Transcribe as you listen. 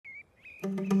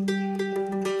Well,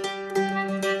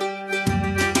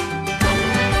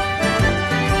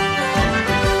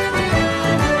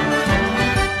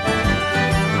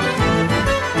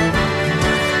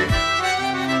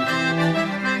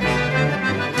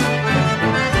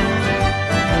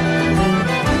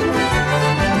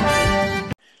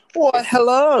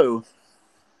 hello.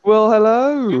 Well,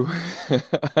 hello.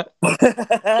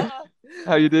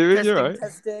 How you doing? You Testing, alright?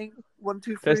 testing. 1,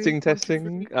 2, 3. Testing, 1, 2,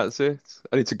 testing. 3. That's it.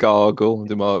 I need to gargle and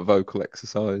do my vocal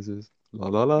exercises. La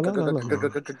la la la la la.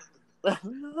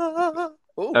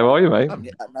 Oh, How are you, I mate? haven't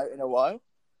hit that note in a while.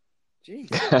 Jeez.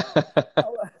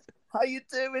 How, how you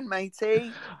doing,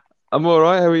 matey? I'm all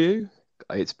right. How are you?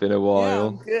 It's been a Yeah, I'm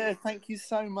while. good. Thank you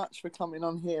so much for coming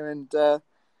on here and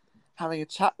having a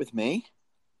chat with me.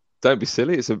 Don't be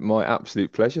silly. It's my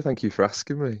absolute pleasure. Thank you for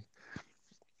asking me.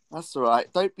 That's all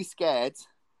right. Don't be scared.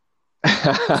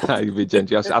 You've been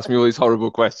gentle. Ask me all these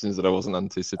horrible questions that I wasn't I'll be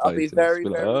anticipating. I'll just very, be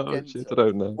like, very oh shit, I gentle.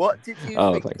 don't know. What did you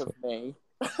Oh, think thanks, of me?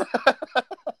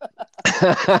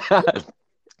 mate.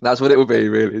 That's what it will be,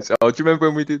 really. So, do you remember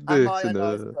when we did Am this? I a And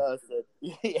nice person?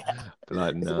 Yeah.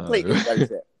 like, It's a no. complete ego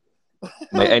trip.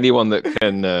 Mate, anyone that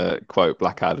can quote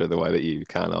Blackadder the way that you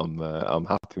can, I'm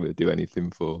happy to do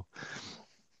anything for.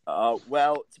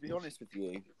 Well, to be honest with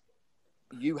you,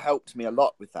 you helped me a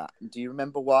lot with that. Do you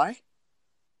remember why?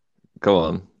 Go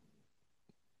on.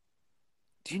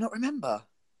 Do you not remember?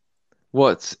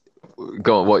 What?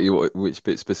 Go on. Which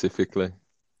bit specifically?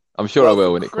 I'm sure I Well, for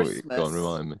will when it comes. Go on, Christmas,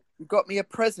 remind me. you got me a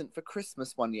present for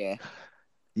Christmas one year.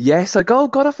 Yes, I go. Oh,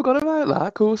 God, I forgot about that.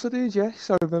 Of course I did. Yes,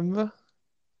 I remember.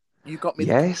 You got me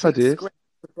the Yes, I complete did. script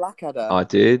of Blackadder. I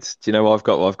did. Do you know I've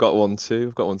got one too.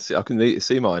 I've got one. I can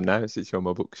see mine now. It's literally on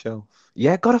my bookshelf.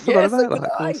 Yeah, God, I forgot Yeah, so about that. could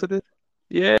Of I. course I did.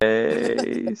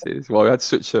 Yes. Well, we had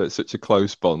such a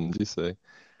close bond. You see.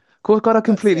 Of course, God, I That's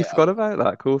completely it. forgot about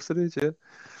that. Of course I did, yeah. I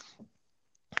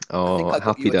think Oh, I got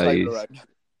happy you a days. Toblerone.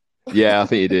 Yeah, I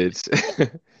think you did.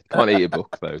 Can't eat a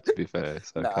book though, to be fair,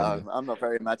 so No, can you? I'm not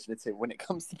very imaginative when it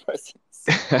comes to presents.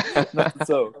 Not at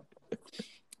all.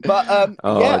 But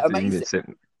Oh, yeah, I do amazing. miss it.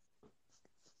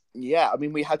 Yeah, I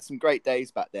mean, we had some great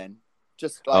days back then.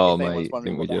 Just like Oh, if anyone's mate,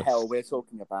 wondering didn't we what the hell just? we're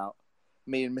talking about,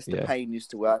 me and Mr. Yeah, Payne used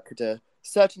to work at a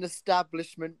certain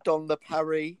establishment, Don Le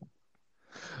Paris.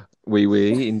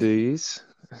 we indeed.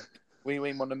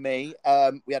 We mon ami.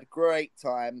 We had a great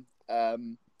time.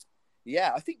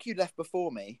 Yeah, I think you left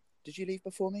before me. Did you leave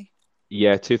before me?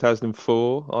 Yeah,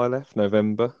 2004. I left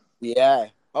November. Yeah.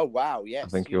 Oh wow. I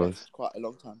Yes, think it you was. left quite a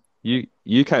long time.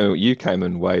 You came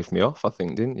and waved me off. I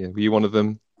think, didn't you? Were you one of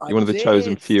them? I You one of the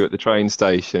chosen did. few at the train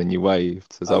station, and you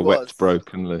waved as I I wept was.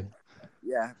 brokenly.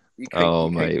 Yeah. You Oh,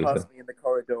 came mate, past me in the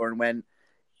corridor and went,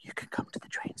 "You can come to the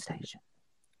train station."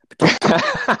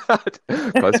 God,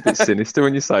 it's a bit sinister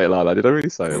when you say it like that. Did I really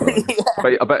say it like that? Yeah. I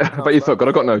And I bet was you like, thought, God,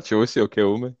 I got "Yeah, no choice. You'll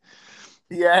kill me.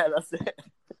 yeah, that's it."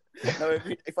 No,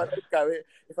 if I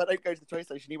don't go to the train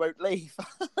station, he won't leave.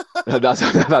 That's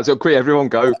what quick. Everyone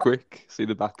go quick. See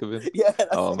the back of him. Yeah, that's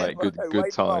Oh, it. mate, Right, good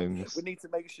wave him off. We times. need to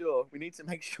make sure. We need to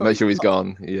make sure Make he's sure he's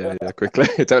gone. gone. Yeah, yeah, quickly.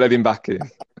 Don't let him back in.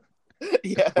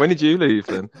 Yeah. When did you leave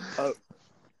then? Oh,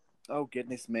 oh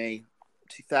goodness me.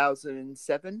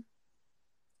 2007.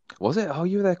 Was it? Oh,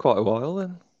 you were there quite a while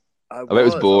then. I I bet it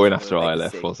was was boring on a after I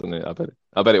left, legacy. wasn't it?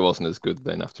 I bet it wasn't as good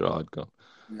then after I'd gone.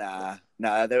 Nah.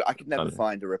 I could never Oh,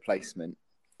 find a replacement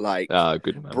like ah,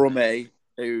 good man. Brummy,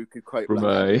 who could quote From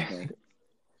Blackadder a. with me.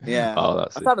 Yeah. Oh,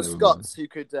 that's I it. found a Never mind. Scots who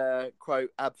could quote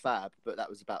Ab Fab, but that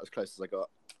was about as close as I got.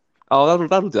 Oh,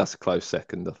 that's a close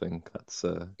second. I think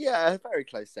Yeah, a very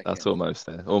close that's second. almost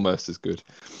there, almost as good.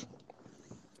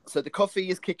 So the coffee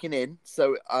is kicking in,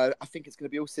 so I think it's going to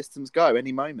be all systems go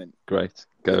any moment. Great.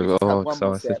 Let me Go. just have Oh, one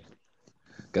more excited. sip.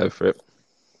 Go for it.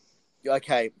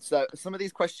 Okay, so some of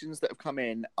these questions that have come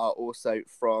in are also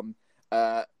from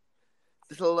uh,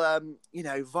 little,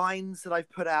 vines that I've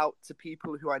put out to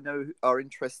people who I know are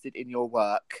interested in your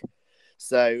work.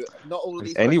 So not all of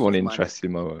Is these anyone questions are mine. interested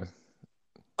in my work?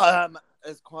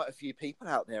 There's quite a few people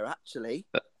out there actually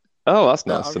Oh, that's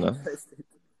that nice are to know. interested.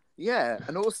 Yeah,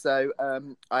 and also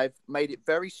I've made it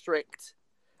very strict,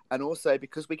 and also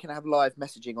because we can have live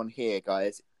messaging on here,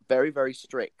 guys, very, very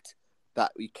strict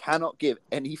that we cannot give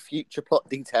any future plot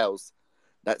details.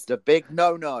 That's the big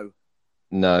no-no.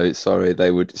 No, sorry, they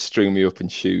would string me up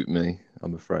and shoot me,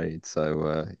 I'm afraid.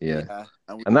 So, yeah. Yeah,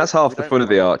 and And that's half we the don't fun of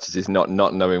want the to. Archers is not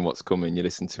knowing what's coming. You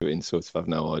listen to it and sort of have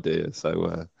no idea.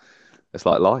 So, it's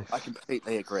like I life.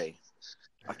 completely agree.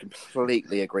 I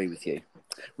completely agree with you.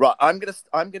 Right, I'm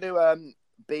gonna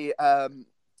be a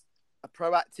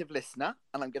proactive listener,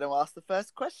 and I'm gonna ask the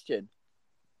first question.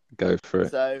 Go for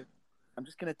it. So I'm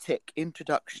just gonna tick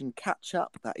introduction catch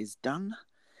up. That is done.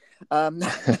 Um,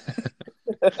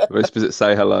 Very specific.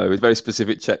 Say hello. With very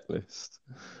specific checklist.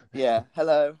 yeah.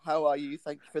 Hello. How are you?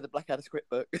 Thank you for the Blackadder script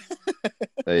book.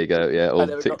 There you go. Yeah. I All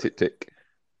never tick got tick tick.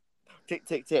 tick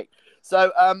tick tick.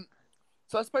 So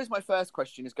so I suppose my first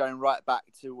question is going right back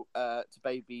to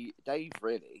baby Dave.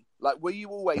 Really, like, were you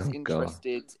always Oh God.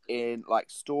 interested in like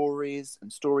stories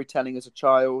and storytelling as a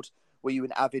child? Were you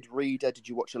an avid reader? Did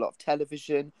you watch a lot of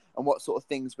television? And what sort of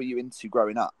things were you into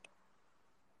growing up?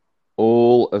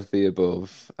 All of the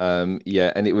above.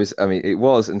 Yeah, and it was, I mean, it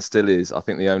was and still is, I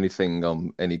think, the only thing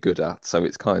I'm any good at. So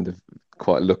it's kind of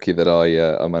quite lucky that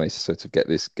I managed to sort of get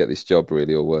this job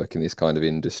really, or work in this kind of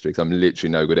industry. 'Cause I'm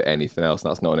literally no good at anything else. And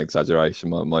that's not an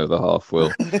exaggeration. My other half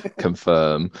will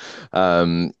confirm.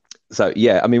 Um, so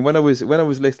yeah, I mean, when I was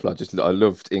little, I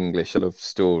loved English. I loved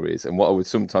stories, and what I would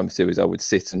sometimes do is I would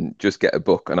sit and just get a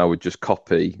book, and I would just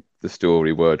copy the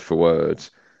story word for word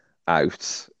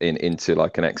out into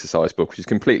like an exercise book, which is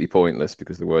completely pointless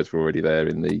because the words were already there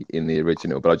in the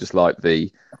original. But I just like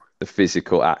the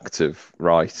physical act of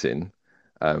writing.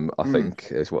 I Mm. think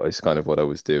is kind of what I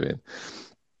was doing.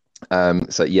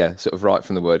 So yeah, sort of right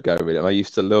from the word go really. And I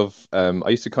used to love. I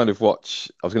used to kind of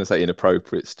watch. I was going to say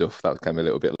inappropriate stuff. That came a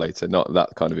little bit later. Not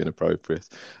that kind of inappropriate,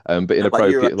 but Like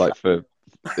inappropriate Eurotrash. like for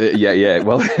yeah, yeah.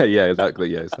 Well, yeah, exactly.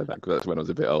 Yeah, so that's when I was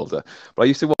a bit older. But I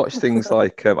used to watch things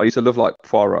like I used to love like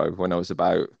Poirot when I was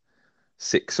about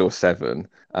 6 or 7.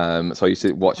 So I used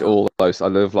to watch Wow. all those. I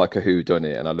love like a who done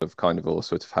it, and I love kind of all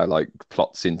sorts of how like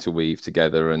plots interweave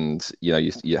together, and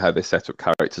how they set up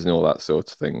characters and all that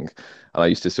sort of thing. And I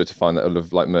used to sort of find that I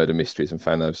love like murder mysteries and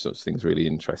found those sorts of things really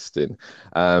interesting.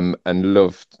 And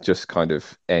loved just kind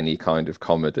of any kind of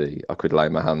comedy I could lay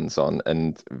my hands on,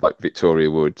 and like Victoria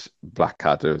Wood,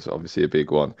 Blackadder is obviously a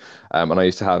big one. And I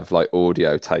used to have like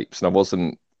audio tapes, and I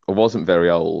wasn't very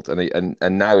old, and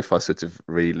now if I sort of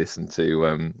re-listen to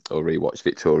or rewatch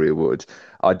Victoria Wood,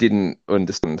 I didn't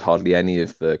understand hardly any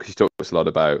of the because she talks a lot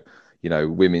about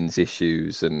women's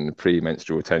issues and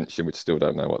premenstrual tension, which I still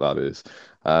don't know what that is,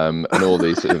 and all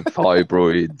these sort of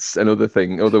fibroids and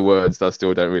other words that I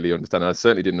still don't really understand. And I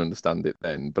certainly didn't understand it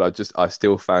then, but I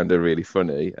still found her really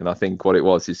funny, and I think what it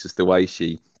was is just the way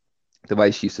she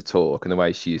used to talk and the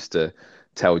way she used to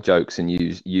tell jokes and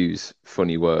use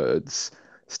funny words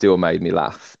still made me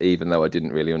laugh, even though I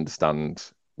didn't really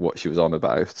understand what she was on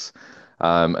about.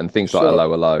 And things like Sure.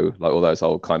 Hello Hello, like all those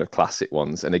old kind of classic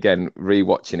ones. And again,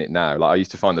 rewatching it now, like I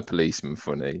used to find the policeman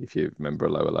funny, if you remember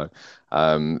Hello Hello,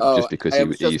 Oh, just because I he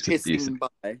was he just used to. pissing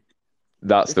by.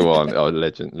 That's the one. Oh,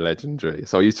 legendary.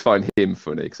 So I used to find him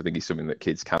funny because I think he's something that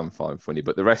kids can find funny.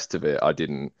 But the rest of it, I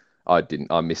didn't. I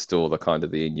didn't. I missed all the kind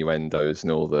of the innuendos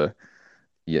and all the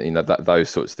that those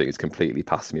sorts of things completely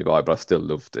passed me by, but I still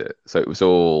loved it. So it was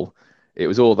all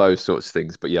those sorts of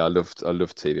things. But yeah, I loved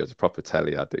TV. I was a proper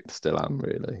telly addict, still am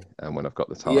really, and when I've got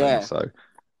the time. Yeah. So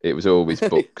it was always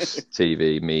books,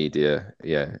 TV, media,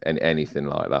 yeah, and anything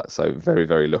like that. So very,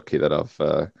 very lucky that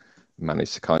I've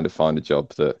managed to kind of find a job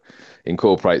that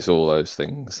incorporates all those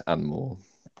things and more.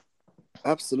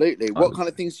 Absolutely. I What would kind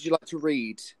of say. things did you like to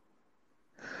read?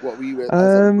 What were you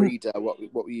as a Um, reader? What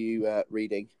were you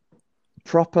reading?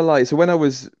 Proper like so when I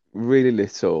was really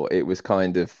little, it was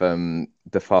kind of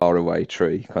the Faraway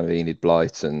Tree, kind of Enid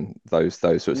Blyton, those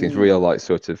sorts of things, real Mm. like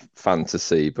sort of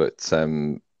fantasy, but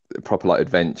proper like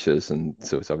adventures and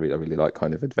sort of I really like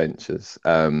kind of adventures.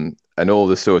 And all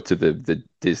the sort of the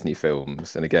Disney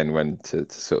films, and again when to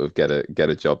sort of get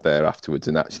a job there afterwards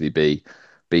and actually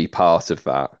be part of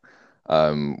that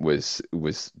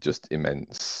was just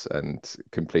immense and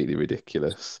completely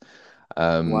ridiculous.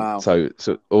 Wow. So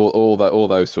all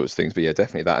those sorts of things, but yeah,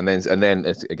 definitely that, and then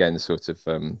it's, again sort of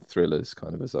thrillers,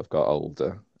 kind of as I've got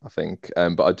older, I think.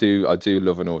 But I do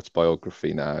love an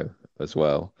autobiography now as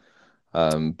well.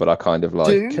 But I kind of Do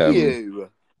like you?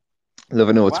 love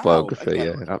an Wow. autobiography, Okay.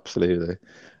 yeah, absolutely.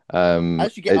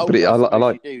 As you get But older, I I suppose you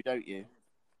like, do, don't you?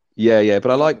 yeah, yeah,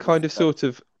 but I You're like younger kind of stuff. sort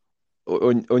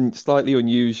of slightly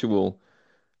unusual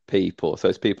people. So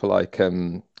it's people like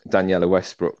Daniela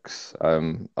Westbrooks.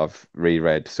 I've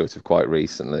reread sort of quite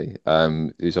recently.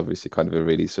 Who's obviously kind of a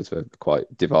really sort of a quite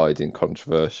dividing,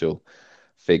 controversial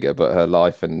figure, but her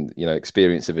life and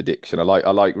experience of addiction. I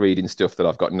like reading stuff that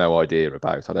I've got no idea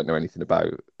about. I don't know anything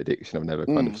about addiction. I've never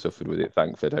kind of Mm. suffered with it.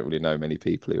 Thankfully, I don't really know many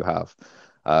people who have.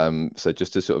 So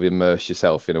just to sort of immerse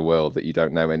yourself in a world that you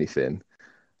don't know anything,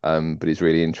 but is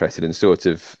really interested and sort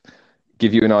of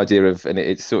give you an idea of, and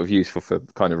it's sort of useful for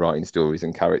kind of writing stories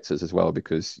and characters as well,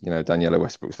 because Daniela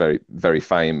Westbrook's very, very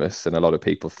famous, and a lot of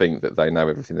people think that they know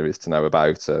everything there is to know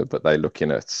about her, but they're looking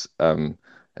at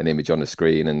an image on a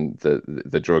screen and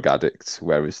the drug addict,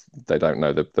 whereas they don't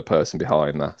know the person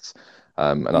behind that.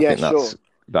 And I Yeah, think that's sure.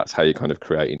 that's how you kind of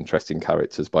create interesting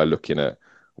characters, by looking at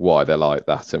why they're like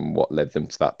that and what led them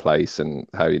to that place, and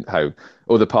how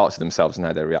other parts of themselves and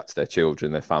how they react to their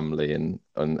children, their family, and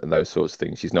those sorts of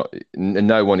things. She's not,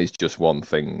 no one is just one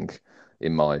thing,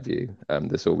 in my view.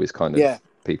 There's always kind of Yeah.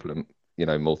 people,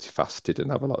 multifaceted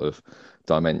and have a lot of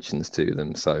dimensions to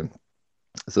them. So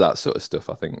that sort of stuff,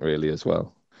 I think, really as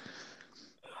well.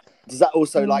 Does that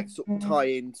also like sort of tie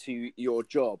into your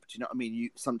job? Do you know what I mean?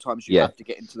 Sometimes you Yeah, have to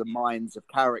get into the minds of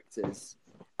characters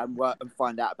and work and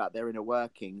find out about their inner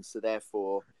workings. So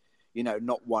therefore,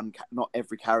 not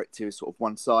every character is sort of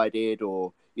one-sided,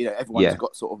 or everyone's yeah.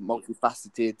 got sort of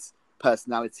multifaceted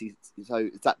personalities. So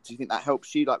do you think that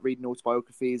helps you, like reading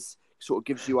autobiographies, sort of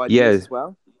gives you ideas Yeah, as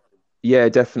well? yeah,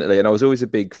 definitely. And I was always a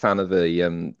big fan of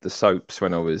the soaps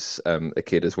when I was a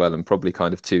kid as well, and probably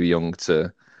kind of too young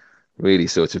to really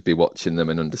sort of be watching them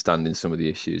and understanding some of the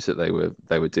issues that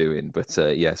they were doing. But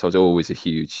yes, I was always a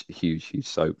huge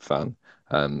soap fan,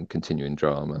 continuing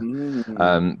drama.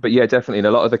 Mm. But yeah, definitely. And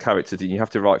a lot of the characters, you have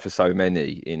to write for so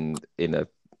many in a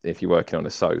if you're working on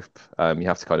a soap, you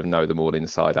have to kind of know them all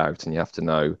inside out, and you have to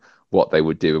know what they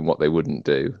would do and what they wouldn't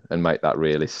do, and make that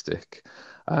realistic.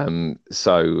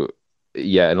 So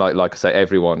yeah, and like I say,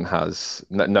 everyone has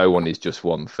no one is just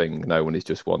one thing. No one is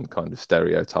just one kind of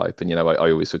stereotype. And I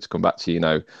always sort of come back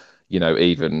to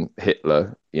even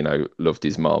Hitler, loved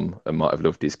his mom and might have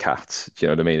loved his cat. Do you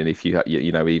know what I mean? And if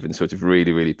even sort of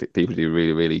really people do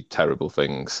really really terrible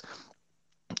things,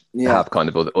 Yeah. have kind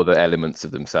of other elements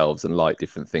of themselves and like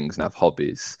different things and have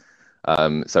hobbies.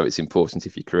 So it's important,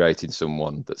 if you're creating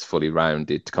someone that's fully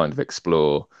rounded, to kind of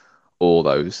explore all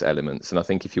those elements. And I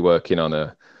think if you're working on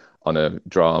a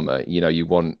drama, you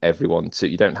want everyone to,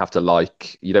 you don't have to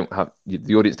like, you don't have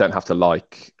the audience don't have to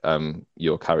like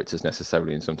your characters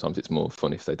necessarily, and sometimes it's more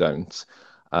fun if they don't.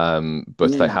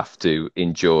 But they Mm. have to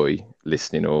enjoy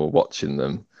listening or watching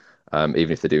them,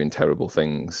 even if they're doing terrible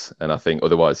things. And I think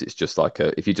otherwise it's just like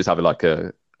if you just have like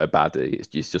a baddie,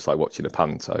 it's just like watching a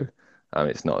panto.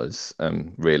 It's not as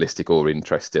realistic or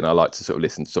interesting. I like to sort of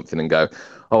listen to something and go,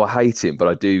 "Oh, I hate him," but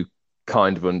I do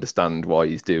kind of understand why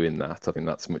he's doing that. I think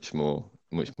that's much more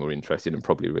interesting and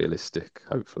probably realistic,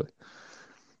 hopefully.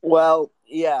 Well,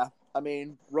 yeah. I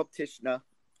mean, Rob Tishner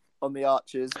on The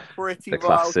Archers, pretty The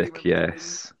vile classic, human being.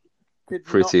 yes. Could not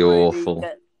Pretty really awful.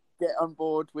 get on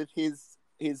board with his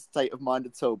state of mind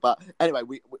at all. But anyway,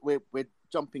 we're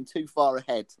jumping too far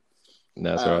ahead. No,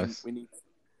 that's all right. We need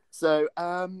so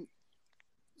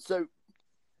so.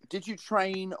 Did you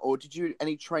train, or did you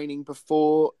any training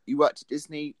before you worked at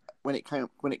Disney when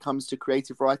it comes to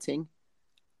creative writing?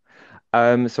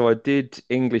 So I did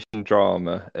English and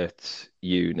drama at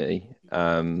uni.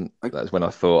 Okay. That's when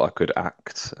I thought I could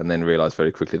act, and then realised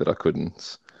very quickly that I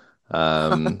couldn't.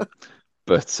 Um,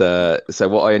 but so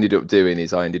what I ended up doing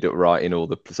is I ended up writing all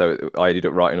the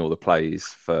plays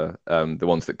for the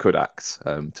ones that could act,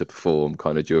 to perform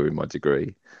kind of during my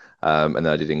degree. And then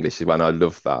I did English as well, and I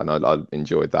loved that, and I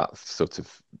enjoyed that sort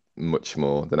of much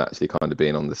more than actually kind of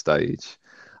being on the stage.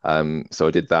 So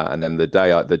I did that, and then the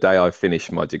day I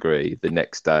finished my degree, the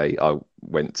next day I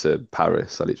went to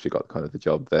Paris. I literally got kind of the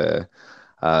job there.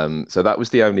 So that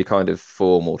was the only kind of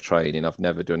formal training. I've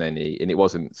never done any, and it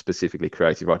wasn't specifically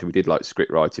creative writing. We did like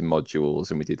script writing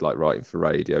modules, and we did like writing for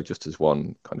radio, just as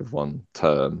one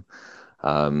term.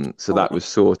 So that was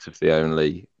sort of the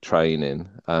only training.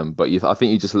 But I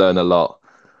think you just learn a lot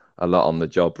on the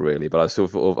job, really. But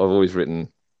I've always written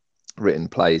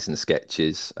plays and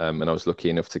sketches, and I was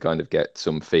lucky enough to kind of get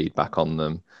some feedback on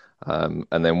them.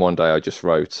 And then one day I just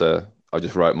wrote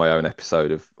my own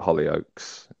episode of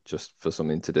Hollyoaks just for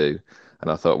something to do, and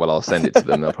I thought, well, I'll send it to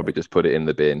them. They'll probably just put it in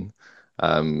the bin.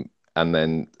 And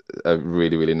then a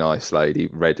really nice lady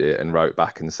read it and wrote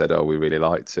back and said, "Oh, we really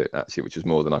liked it actually," which was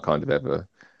more than I kind of ever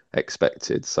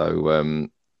expected. So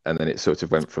and then it sort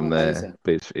of went from there. Amazing.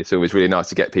 But it's always really nice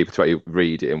to get people to actually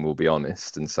read it and will be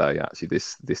honest and say, actually,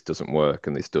 this doesn't work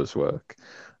and this does work.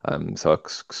 So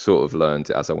sort of learned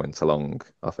it as I went along,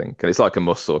 I think. And it's like a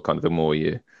muscle, kind of the more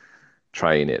you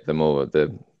train it,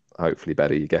 the hopefully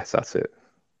better you get at it,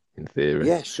 in theory.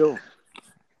 Yeah, sure.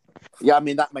 Yeah, I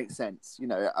mean that makes sense.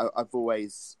 I've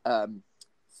always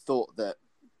thought that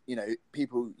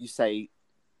people, you say,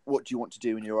 what do you want to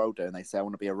do when you're older? And they say, I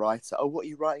want to be a writer. Oh, what are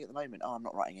you writing at the moment? Oh, I'm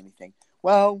not writing anything.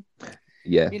 Well,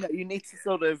 Yeah, you need to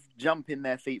sort of jump in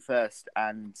their feet first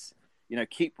and,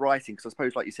 keep writing. Because I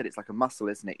suppose, like you said, it's like a muscle,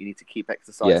 isn't it? You need to keep yeah.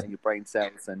 exercising your brain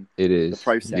cells and It the is.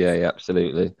 process. Yeah, yeah,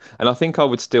 absolutely. And I think I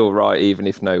would still write even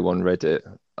if no one read it.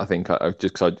 I think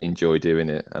just because I enjoy doing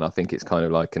it, and I think it's kind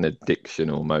of like an addiction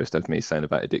almost, of me saying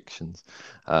about addictions.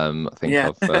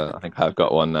 Yeah. I think I've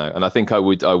got one now, and I think I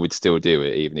would still do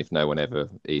it even if no one ever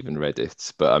even read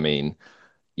it. But I mean,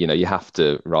 you have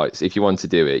to write. If you want to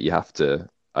do it, you have to.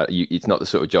 It's not the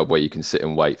sort of job where you can sit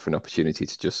and wait for an opportunity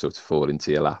to just sort of fall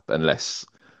into your lap, unless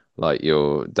like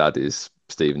your dad is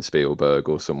Steven Spielberg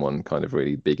or someone kind of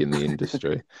really big in the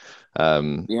industry.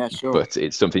 Um, Yeah, sure. but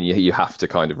it's something you have to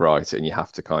kind of write and you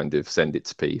have to kind of send it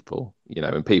to people,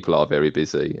 and people are very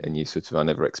busy and you sort of, I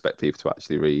never expect people to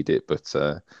actually read it,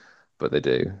 but they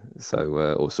do. So,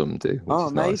 or some do, which Oh,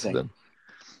 is nice of amazing. them.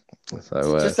 So,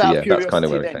 Just so out of yeah, that's kind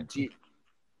of curiosity, where it then, came from.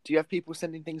 do you have people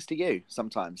sending things to you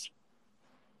sometimes?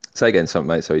 Say again, something,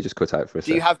 mate. So you just cut out for a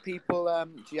Do you sec. have people?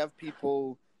 Do you have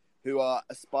people who are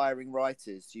aspiring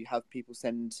writers? Do you have people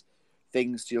send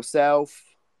things to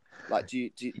yourself? Like,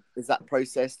 is that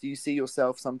process? Do you see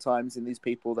yourself sometimes in these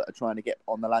people that are trying to get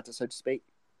on the ladder, so to speak?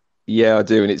 Yeah, I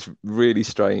do, and it's really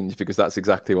strange because that's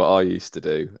exactly what I used to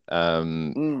do.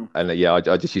 Mm. And yeah,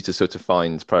 I just used to sort of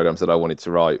find programs that I wanted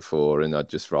to write for, and I'd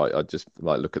just like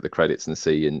look at the credits and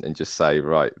see and just say,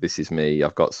 right, this is me.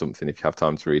 I've got something. If you have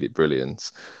time to read it,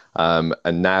 brilliant.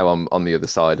 And now I'm on the other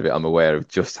side of it. I'm aware of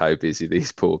just how busy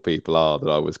these poor people are that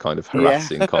I was kind of Yeah.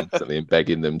 harassing constantly and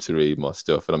begging them to read my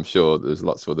stuff. And I'm sure there's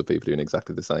lots of other people doing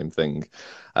exactly the same thing.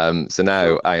 So now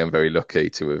Sure. I am very lucky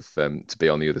to have to be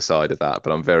on the other side of that,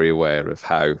 but I'm very aware of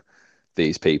how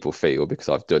these people feel because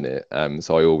I've done it.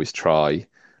 So I always try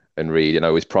and read, and I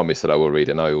always promise that I will read,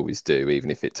 and I always do, even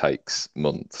if it takes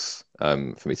months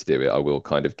for me to do it. I will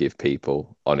kind of give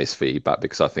people honest feedback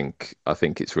because I think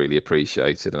it's really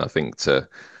appreciated, and I feel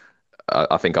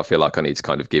like I need to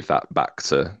kind of give that back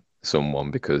to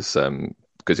someone because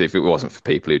if it wasn't for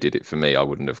people who did it for me, I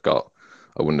wouldn't have got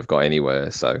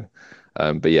anywhere. So,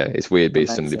 but yeah, it's weird being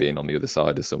suddenly Amazing. being on the other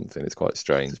side of something. It's quite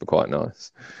strange, but quite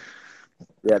nice.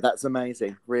 Yeah, that's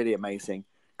amazing. Really amazing.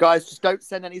 Guys, just don't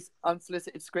send any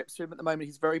unsolicited scripts to him at the moment.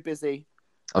 He's very busy.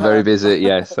 I'm very Um, busy.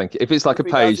 Yes, thank you. If it's like if a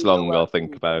he does, page he will. long, I'll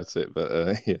think about it.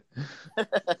 But yeah,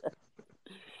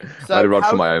 I had So a rod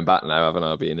for how my did own back now, haven't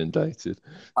I? Being inundated.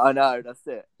 I know that's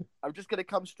it. I'm just going to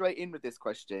come straight in with this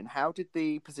question. How did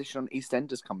the position on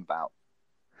EastEnders come about?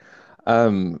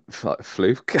 Like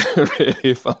fluke, really,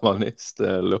 if I'm honest.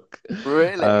 Look,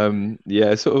 Really?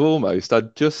 yeah, sort of almost.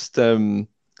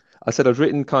 I said I'd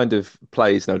written kind of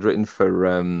plays, and I'd written for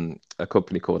a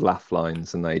company called Laugh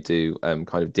Lines, and they do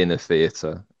kind of dinner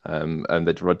theatre. And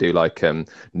they do like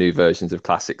new versions of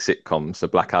classic sitcoms. So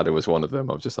Blackadder was one of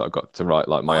them. I've just like, got to write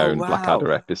like my Oh own wow!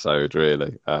 Blackadder episode,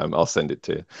 really. I'll send it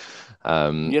to you.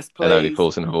 Yes, And Only please.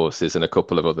 Fools and Horses and a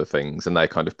couple of other things. And they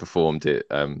kind of performed it.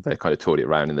 They kind of toured it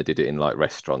around and they did it in like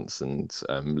restaurants and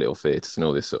little theatres and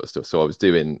all this sort of stuff. So I was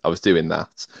doing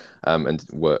that and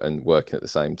working at the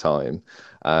same time.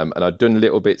 And I'd done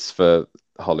little bits for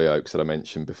Hollyoaks that I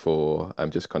mentioned before,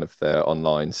 just kind of their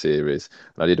online series.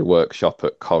 And I did a workshop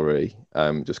at Corrie,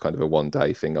 just kind of a 1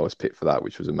 day thing. I was picked for that,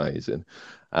 which was amazing.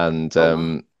 And Oh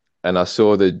wow! and I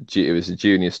saw it was a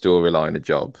junior storyliner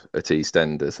job at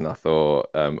EastEnders, and I thought,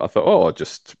 oh,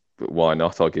 just why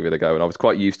not? I'll give it a go. And I was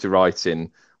quite used to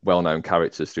writing well-known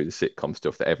characters through the sitcom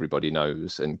stuff that everybody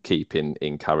knows and keeping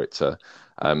in character.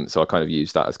 So I kind of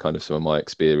used that as kind of some of my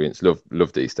experience. Loved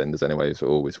EastEnders anyway, so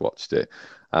always watched it.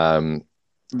 Um,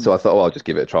 so Mm. I thought, oh, I'll just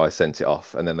give it a try. Sent it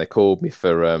off, and then they called me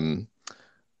for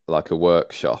like a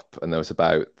workshop, and there was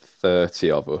about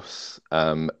 30 of us,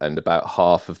 and about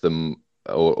half of them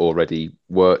already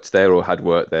worked there or had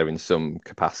worked there in some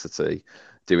capacity,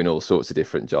 doing all sorts of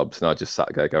different jobs. And I just sat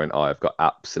there going, I've got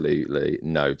absolutely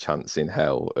no chance in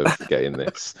hell of getting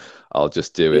this. I'll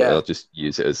just do it. Yeah. I'll just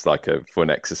use it as like a fun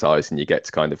exercise, and you get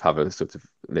to kind of have a sort of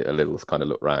a little kind of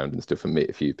look around and stuff and meet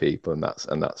a few people, and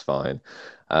that's fine.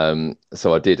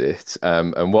 So I did it.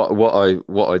 And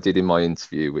what I did in my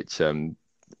interview, which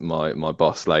my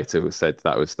boss later said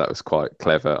that was quite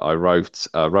clever. I wrote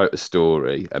a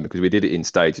story, and because we did it in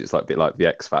stages, it's like a bit like the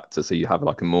X Factor. So you have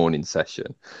like a morning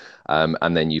session,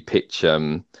 and then you pitch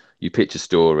a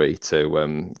story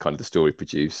to kind of the story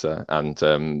producer and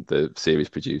the series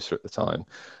producer at the time,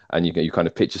 and you kind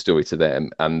of pitch a story to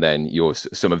them, and then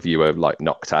some of you are like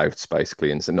knocked out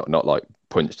basically, and so not like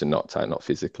punched and knocked out, not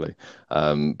physically,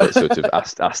 but sort of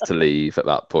asked to leave at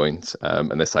that point,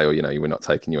 and they say, oh, we're not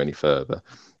taking you any further.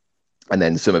 And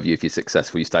then some of you, if you're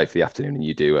successful, you stay for the afternoon and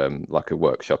you do like a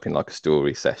workshop in like a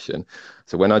story session.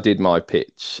 So when I did my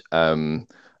pitch,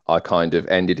 I kind of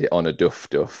ended it on a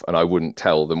duff, and I wouldn't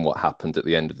tell them what happened at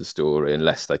the end of the story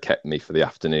unless they kept me for the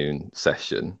afternoon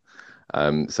session.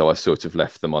 So I sort of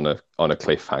left them on a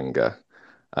cliffhanger.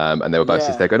 And they were both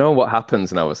just Yeah. there going, "Oh, what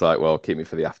happens?" And I was like, "Well, keep me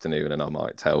for the afternoon, and I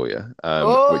might tell you,"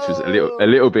 which was a little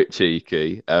Oh, bit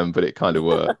cheeky, but it kind of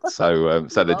worked. So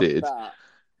they love did. that.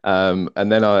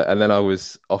 And then I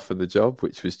was offered the job,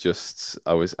 which was just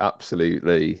I was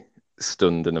absolutely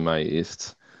stunned and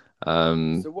amazed.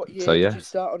 So what So year did yeah, you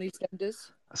start on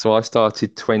EastEnders? so I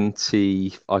started in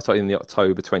the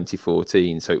October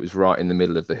 2014, so it was right in the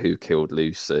middle of the Who Killed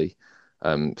Lucy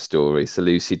story. So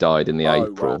Lucy died in the Oh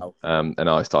April, wow. and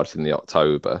I started in the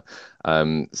October.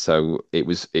 So it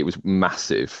was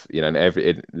massive,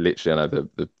 and literally I know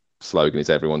the slogan is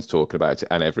everyone's talking about it,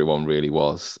 and everyone really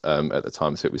was at the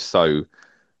time. So it was so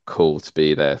cool to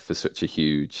be there for such a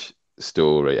huge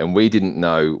story. And we didn't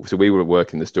know, so we were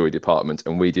working the story department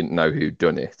and we didn't know who'd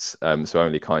done it. So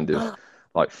only kind of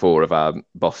like four of our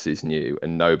bosses knew,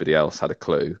 and nobody else had a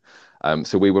clue.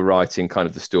 So we were writing kind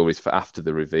of the stories for after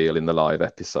the reveal in the live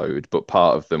episode, but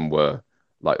part of them were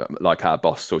like our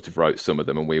boss sort of wrote some of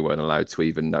them, and we weren't allowed to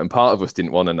even know. And part of us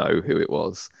didn't want to know who it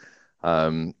was.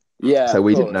 Um, Yeah, so of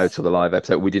we didn't know course. till the live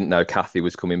episode. We didn't know Kathy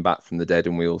was coming back from the dead,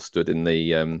 and we all stood in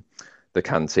the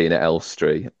canteen at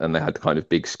Elstree, and they had kind of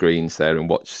big screens there, and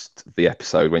watched the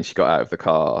episode when she got out of the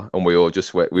car, and we all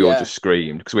Yeah. just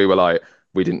screamed because we were like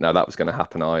we didn't know that was going to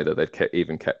happen either. They'd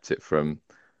even kept it from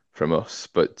us,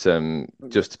 but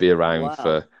just to be around Wow.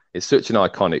 for it's such an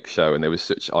iconic show, and there was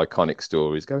such iconic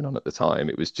stories going on at the time.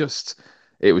 It was just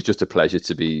a pleasure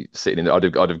to be sitting in. I'd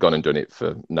have gone and done it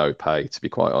for no pay, to be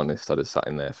quite honest. I'd have sat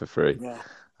in there for free. Yeah.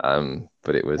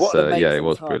 But it was, What an yeah, it amazing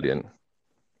was time. brilliant.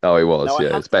 Oh, it Now was, I yeah.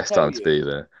 have It's to best tell time to you, be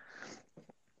there.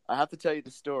 I have to tell you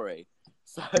the story.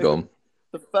 So Go on.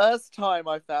 the first time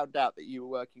I found out that you were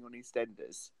working on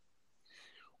EastEnders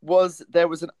was there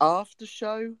was an after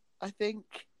show, I think.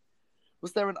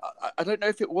 Was there an I don't know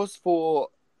if it was for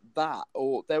that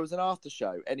or there was an after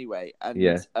show anyway, and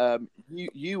Yeah.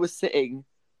 you were sitting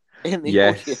in the Yes,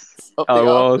 audience of I the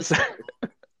after was. show.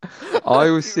 I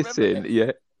was Do you remember sitting, this?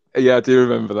 yeah. Yeah, I do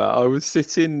remember that. I was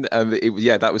sitting,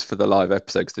 yeah, that was for the live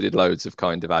episode because they did loads of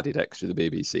kind of added extra. The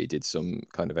BBC did some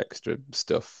kind of extra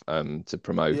stuff to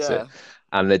promote it, Yeah.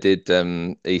 and they did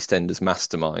EastEnders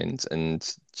Mastermind,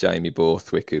 and Jamie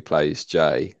Borthwick, who plays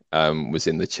Jay, was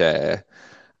in the chair,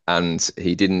 and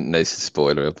he didn't know. This is a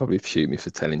spoiler. He'll probably shoot me for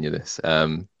telling you this.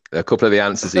 A couple of the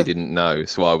answers he didn't know,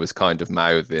 so I was kind of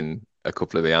mouthing a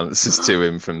couple of the answers to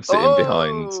him from sitting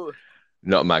behind, Oh,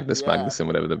 not Magnus yeah, Magnuson,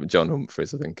 whatever, John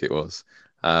Humphreys, I think it was.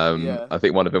 yeah. I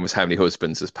think one of them was how many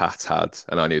husbands has Pat had,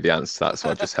 and I knew the answer to that, so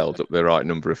I just held up the right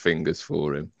number of fingers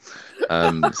for him.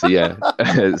 So yeah,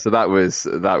 so that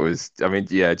was. I mean,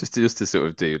 yeah, just to sort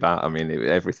of do that. I mean,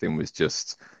 everything was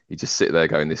just you just sit there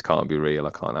going, this can't be real.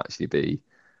 I can't actually be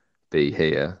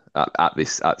here at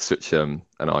this at such an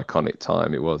iconic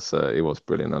time. It was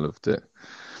brilliant. I loved it.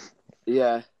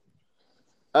 Yeah.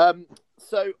 Um,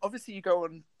 so obviously you go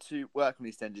on to work on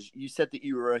EastEnders. You said that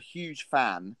you were a huge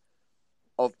fan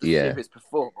of the Yeah. series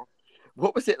before.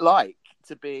 What was it like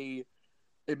to be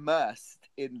immersed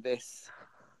in this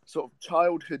sort of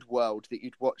childhood world that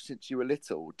you'd watched since you were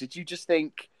little? Did you just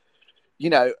think, you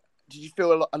know, did you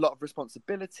feel a lot of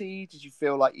responsibility? Did you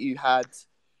feel like you had,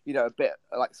 a bit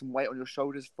like some weight on your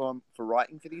shoulders for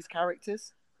writing for these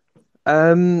characters?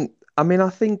 Um, I mean, I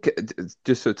think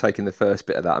just sort of taking the first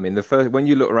bit of that. I mean, the first when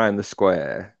you look around the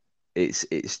square, it's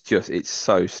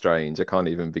so strange. I can't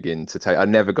even begin to take. I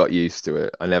never got used to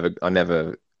it. And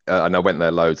I went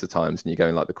there loads of times, and you go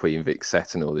in like the Queen Vic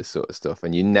set and all this sort of stuff,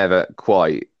 and you never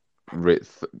quite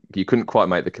you couldn't quite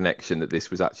make the connection that this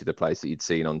was actually the place that you'd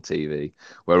seen on TV,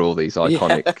 where all these Yeah.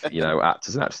 iconic,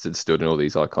 actors and actors had stood, and all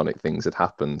these iconic things had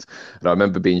happened. And I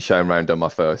remember being shown around on my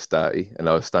first day, and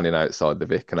I was standing outside the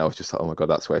Vic, and I was just like, "Oh my God,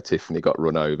 that's where Tiffany got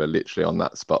run over, literally on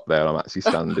that spot there. I'm actually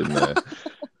standing there."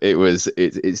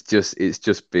 It's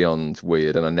just beyond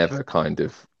weird, and I never kind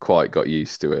of quite got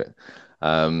used to it.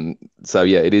 So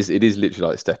yeah, it is literally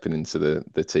like stepping into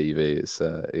the TV.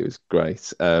 It was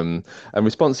great. And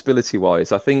responsibility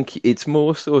wise, I think it's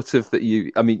more sort of that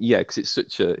I mean, yeah, because it's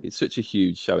such a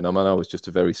huge show, and I mean, I was just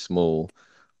a very small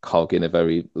cog in a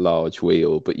very large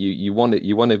wheel, but you want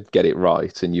to get it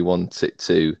right, and you want it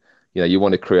to, you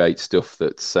want to create stuff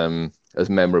that's as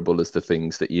memorable as the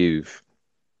things that you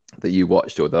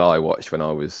watched or that I watched when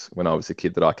I was a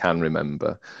kid that I can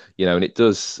remember, and it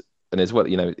does. And as well,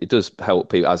 it does help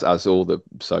people as all the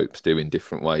soaps do in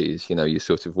different ways. You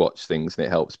sort of watch things and it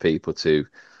helps people to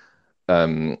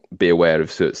be aware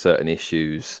of certain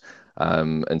issues,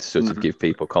 and to sort of Mhm. give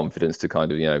people confidence to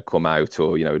kind of come out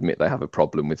or admit they have a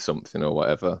problem with something or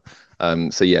whatever.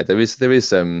 So yeah, there's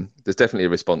definitely a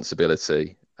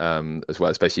responsibility, as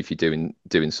well, especially if you're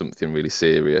doing something really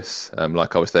serious.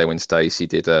 Like I was there when Stacey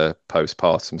did a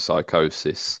postpartum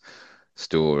psychosis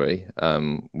story,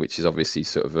 which is obviously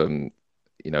sort of a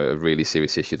really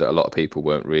serious issue that a lot of people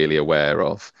weren't really aware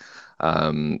of.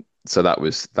 So that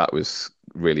was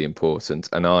really important.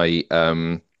 And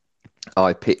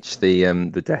I pitched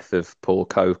the death of Paul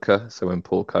Coker. So when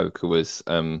Paul Coker was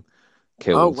Oh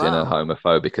killed in a wow.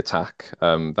 homophobic attack,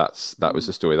 that was Mm.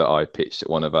 the story that I pitched at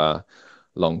one of our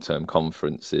long-term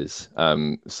conferences.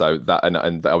 So that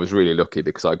and I was really lucky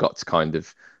because I got to kind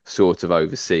of sort of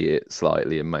oversee it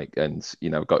slightly and make and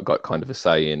got kind of a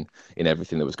say in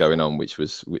everything that was going on, which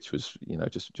was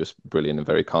just brilliant and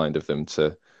very kind of them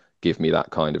to give me that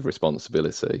kind of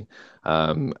responsibility.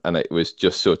 And it was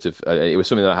just sort of it was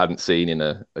something that I hadn't seen in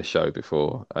a show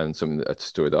before, and a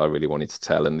story that I really wanted to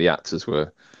tell, and the actors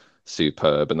were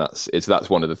superb, and that's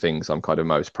one of the things I'm kind of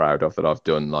most proud of that I've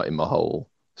done like in my whole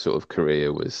sort of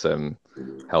career was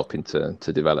helping to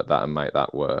develop that and make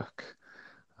that work.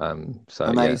 So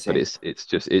yeah, but Amazing. it's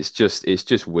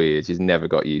just weird. You've never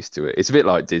got used to it. It's a bit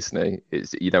like Disney.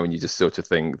 It's when you just sort of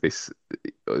think this,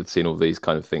 seeing all these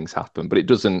kind of things happen, but it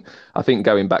doesn't. I think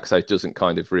going backstage doesn't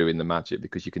kind of ruin the magic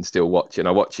because you can still watch it. And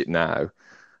I watch it now,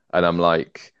 and I'm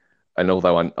like, and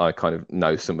although I kind of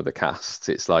know some of the casts,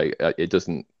 it's like it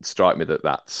doesn't strike me that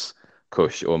that's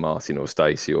Kush or Martin or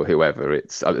Stacey or whoever.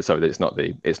 So it's not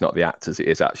the actors. It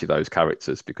is actually those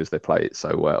characters because they play it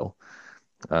so well.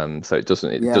 So it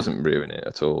Yeah. doesn't ruin it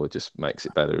at all. It just makes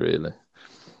it better, really.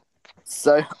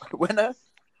 So when I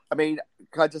mean,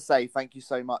 can I just say thank you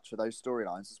so much for those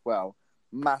storylines as well?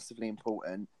 Massively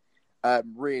important.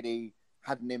 Really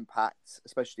had an impact,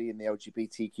 especially in the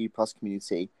LGBTQ plus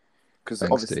community, because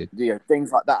Thanks, obviously dude.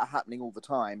 things like that are happening all the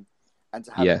time, and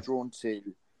to have it Yeah. drawn to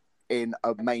in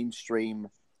a mainstream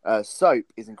soap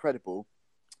is incredible.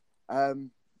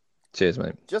 Um, Cheers,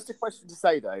 mate. just a question to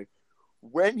say though,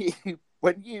 when you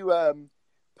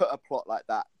put a plot like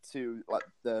that to like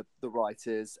the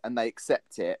writers and they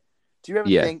accept it, do you ever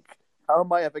Yeah. think, how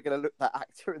am I ever going to look that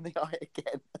actor in the eye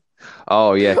again?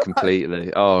 Oh yeah,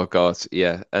 completely. Oh God,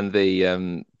 yeah. And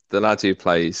the lad who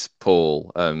plays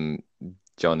Paul,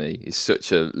 Johnny, is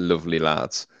such a lovely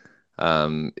lad.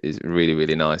 Is a really,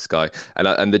 really nice guy.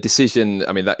 And the decision,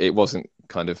 I mean, that it wasn't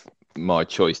kind of my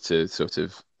choice to sort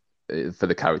of for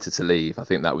the character to leave. I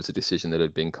think that was a decision that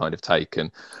had been kind of taken.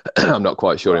 I'm not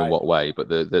quite sure in Right. what way, but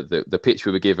the pitch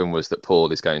we were given was that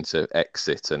Paul is going to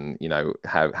exit, and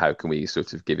how can we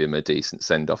sort of give him a decent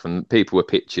send off? And people were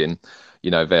pitching,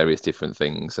 various different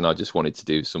things, and I just wanted to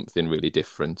do something really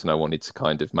different, and I wanted to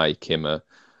kind of make him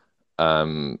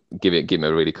give him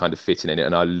a really kind of fitting in it.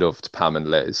 And I loved Pam and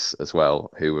Les as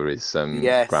well, who were his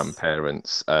Yes.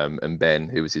 grandparents, and Ben,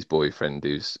 who was his boyfriend,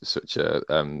 who's such a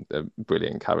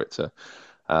brilliant character.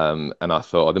 And I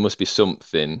thought, oh, there must be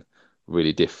something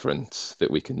really different that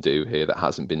we can do here that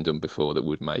hasn't been done before that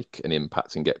would make an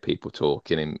impact and get people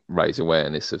talking and raise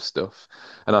awareness of stuff.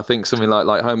 And I think something like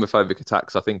homophobic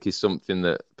attacks, I think is something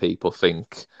that people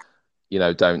think,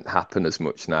 don't happen as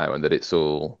much now, and that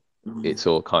Mm. it's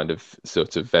all kind of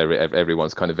sort of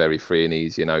everyone's kind of very free and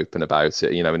easy and open about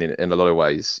it, and in a lot of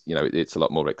ways, it's a lot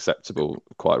more acceptable,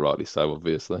 quite rightly so,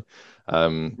 obviously.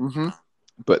 Um, Hmm.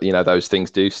 but those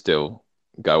things do still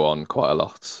go on quite a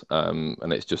lot,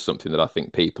 and it's just something that I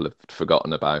think people have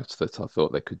forgotten about that I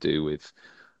thought they could do with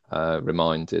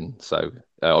reminding. So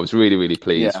I was really, really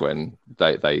pleased Yeah. when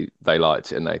they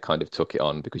liked it and they kind of took it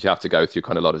on, because you have to go through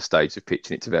kind of a lot of stages of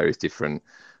pitching it to various different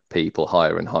people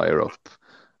higher and higher up,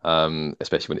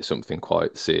 especially when it's something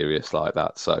quite serious like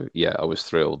that. So yeah, I was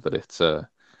thrilled that it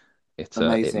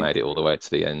Amazing. made it all the way to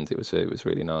the end. It was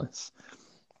really nice.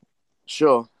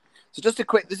 Sure. So just a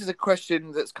quick, this is a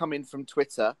question that's come in from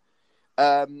Twitter.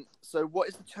 So what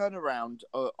is the turnaround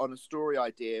on a story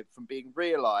idea from being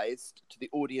realised to the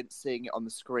audience seeing it on the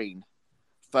screen?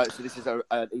 So this is an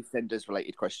EastEnders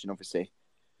related question, obviously.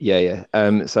 Yeah,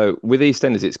 yeah. So with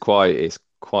EastEnders, it's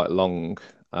quite long.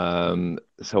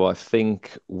 So I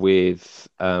think with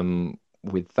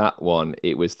that one,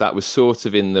 that was sort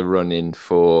of in the running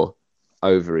for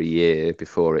over a year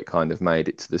before it kind of made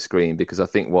it to the screen, because I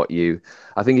think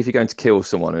if you're going to kill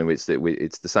someone, and it's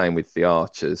the same with the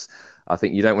Archers, I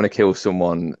think you don't want to kill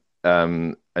someone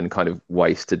and kind of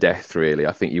waste to death, really.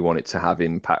 I think you want it to have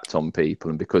impact on people,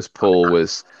 and because Paul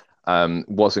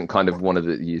wasn't kind of one of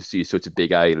you sort of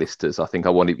big A-listers. I think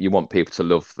you want people to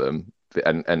love them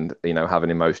and have an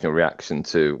emotional reaction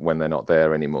to when they're not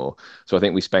there anymore. So I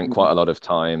think we spent quite Mhm. a lot of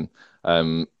time,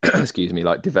 excuse me,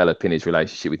 like developing his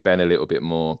relationship with Ben a little bit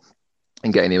more,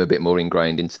 and getting him a bit more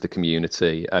ingrained into the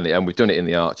community. And we've done it in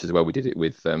the Arch as well. We did it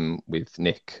with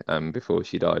Nick before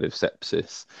she died of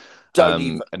sepsis. Don't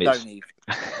even, And don't it's even.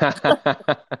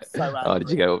 So oh, did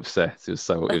you angry. get upset? It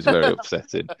was very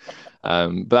upsetting.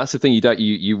 But that's the thing,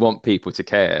 you want people to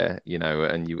care,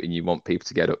 and you want people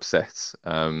to get upset.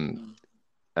 Mm,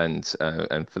 And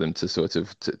for them to sort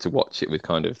of to watch it with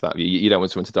kind of that you don't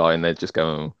want someone to die and they just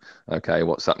go, oh, okay,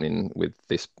 what's happening with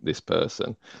this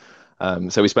person.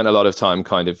 So we spent a lot of time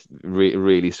kind of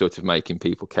really sort of making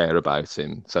people care about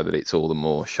him, so that it's all the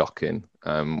more shocking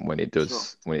when it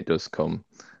sure. does come.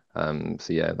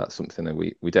 So yeah, that's something that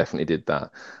we definitely did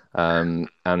that. And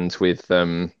with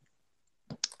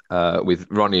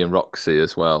Ronnie and Roxy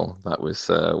as well, that was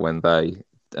when they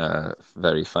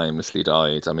very famously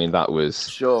died. I mean, that was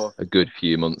Sure. a good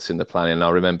few months in the planning. And I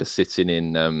remember sitting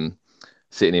in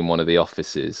one of the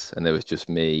offices, and there was just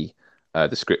me,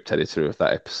 the script editor of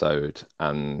that episode,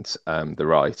 and the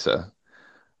writer.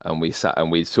 And we sat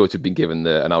and we'd sort of been given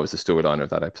and I was the storyliner of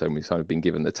that episode, and we sort of been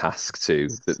given the task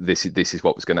that this is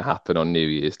what was going to happen on New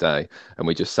Year's Day. And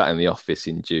we just sat in the office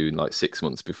in June, like 6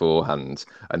 months beforehand,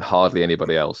 and hardly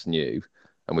anybody else knew.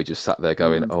 And we just sat there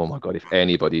going, Mm, oh my God, if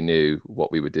anybody knew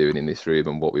what we were doing in this room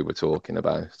and what we were talking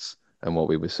about and what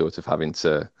we were sort of having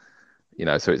to,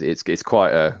 so it's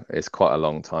quite a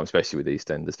long time, especially with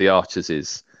EastEnders. The Archers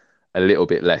is a little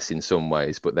bit less in some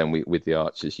ways, but then with the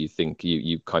Archers, you think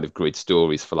you kind of grid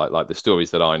stories for like the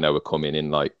stories that I know are coming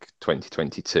in like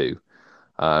 2022,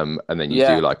 and then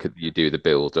yeah, you do the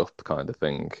build up kind of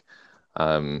thing.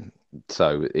 Um,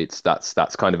 so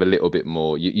that's kind of a little bit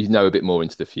more, you know, a bit more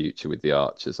into the future with the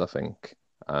Archers, I think,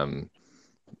 um,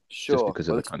 just sure. because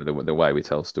of Well, the kind of the way we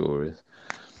tell stories.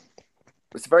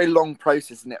 it's a very long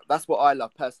process, isn't it? That's what I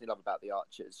personally love about the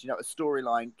Archers. You know, a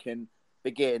storyline can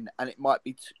begin, and it might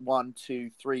be 1, 2,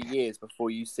 3 years before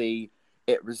you see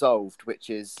it resolved, which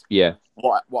is Yeah,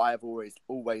 what I've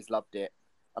always loved it.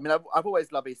 I mean, I've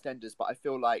always loved EastEnders, but I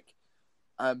feel like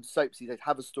soaps these days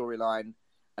have a storyline,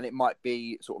 and it might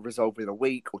be sort of resolved in a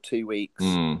week or 2 weeks.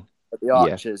 mm, But the yeah.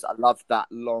 Archers, I love that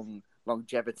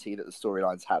longevity that the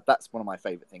storylines have. That's one of my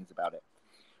favorite things about it.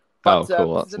 Oh, But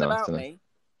cool. this That's isn't nice about to know. me.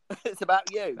 It's about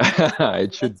you. So let's go on to It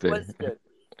the should next be. question.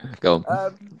 Go on.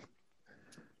 Um,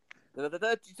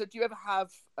 so do you ever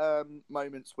have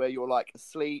moments where you're like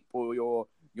asleep or you're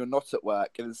not at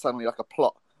work and then suddenly like a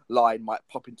plot line might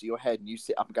pop into your head and you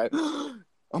sit up and go,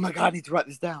 "Oh my god, I need to write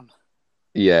this down."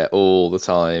 Yeah, all the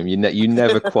time. You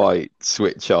never quite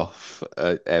switch off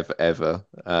ever.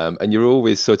 And you're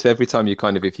always sort of every time you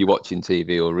kind of if you're watching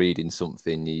TV or reading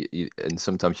something, and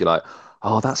sometimes you're like,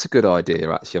 oh, that's a good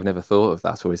idea. Actually, I've never thought of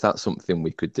that. Or is that something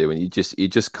we could do? And you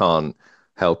just can't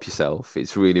help yourself.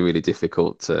 It's really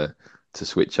difficult to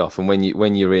switch off. And when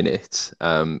you're in it,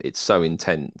 it's so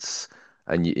intense.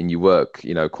 And you work,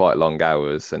 quite long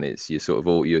hours, and it's you sort of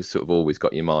always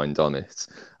got your mind on it.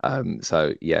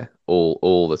 So yeah,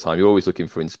 all the time. You're always looking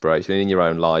for inspiration in your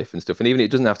own life and stuff. And even it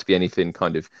doesn't have to be anything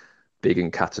kind of big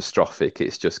and catastrophic.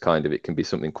 It's just kind of it can be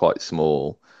something quite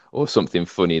small or something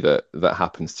funny that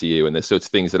happens to you. And there's sorts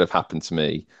of things that have happened to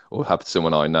me or happened to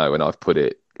someone I know, and I've put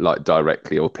it like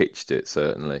directly or pitched it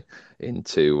certainly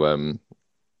into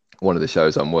one of the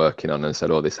shows I'm working on and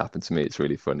said, "Oh, this happened to me. It's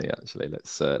really funny, actually.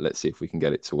 Let's see if we can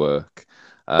get it to work."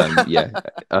 Yeah,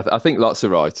 I think lots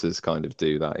of writers kind of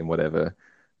do that in whatever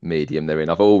medium they're in.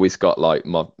 I've always got like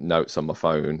my notes on my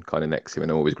phone kind of next to me,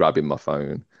 and I'm always grabbing my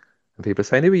phone. And people are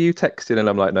saying, "Who are you texting?" And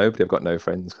I'm like, "Nobody. I've got no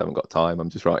friends. I haven't got time. I'm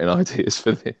just writing ideas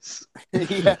for this."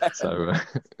 Yeah. So,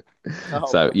 Oh,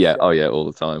 so bless yeah, you. oh yeah, all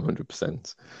the time,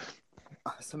 100%.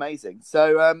 That's amazing.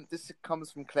 So this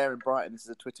comes from Claire in Brighton. This is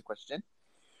a Twitter question.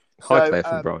 Hi, So Claire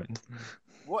from Brighton.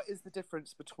 what is the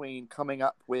difference between coming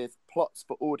up with plots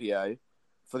for audio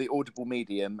for the audible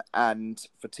medium and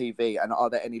for TV? And are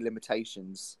there any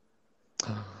limitations?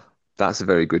 That's a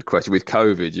very good question. With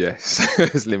COVID, yes,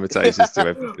 there's limitations to Well,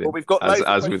 everything. we've got loads of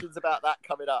As with questions about that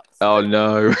coming up. So Oh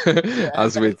no, yeah,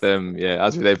 as with yeah,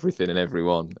 as with everything and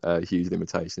everyone, huge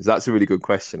limitations. That's a really good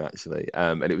question actually,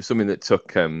 and it was something that took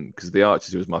because the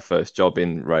Archers was my first job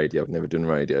in radio. I've never done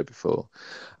radio before,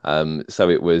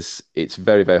 so it's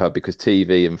very hard because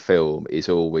TV and film is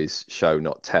always show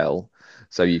not tell.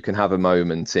 So you can have a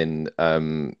moment in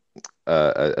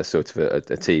a sort of a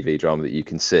TV drama that you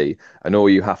can see, and all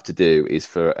you have to do is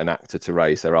for an actor to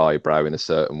raise their eyebrow in a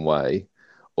certain way,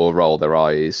 or roll their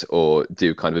eyes, or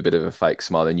do kind of a bit of a fake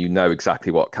smile, and you know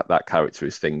exactly what that character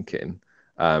is thinking.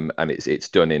 And it's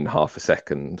done in half a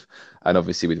second. And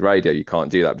obviously with radio, you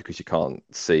can't do that because you can't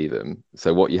see them.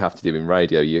 So what you have to do in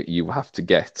radio, you have to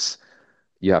get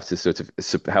you have to sort of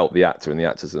help the actor, and the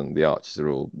actors and the archers are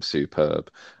all superb,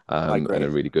 I and agree. are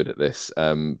really good at this.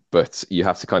 But you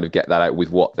have to kind of get that out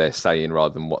with what they're saying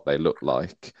rather than what they look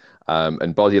like.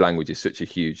 And body language is such a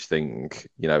huge thing,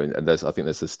 and I think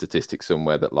there's a statistic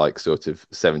somewhere that like sort of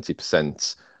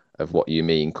 70% of what you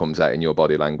mean comes out in your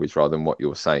body language rather than what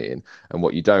you're saying. And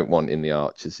what you don't want in the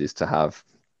archers is to have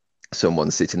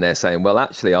someone sitting there saying, "Well,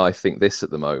 actually, I think this at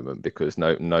the moment," because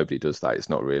nobody does that. It's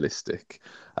not realistic.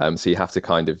 So you have to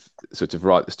kind of sort of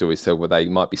write the story so where they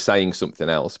might be saying something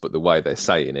else, but the way they're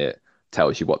saying it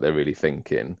tells you what they're really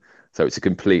thinking. So it's a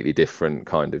completely different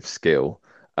kind of skill.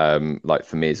 Like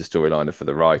for me as a storyliner, for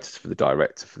the writers, for the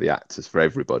director, for the actors, for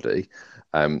everybody,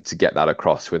 to get that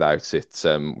across without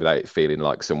it feeling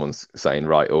like someone's saying,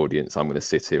 "Right, audience, I'm going to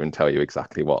sit here and tell you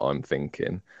exactly what I'm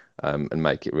thinking." And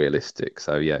make it realistic.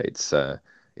 So yeah, it's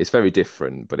very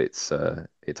different, but it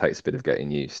takes a bit of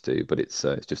getting used to. But it's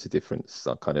just a different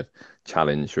kind of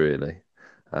challenge, really.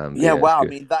 But Yeah, yeah, it's wow. I good.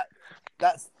 mean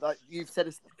that's like you've said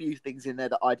a few things in there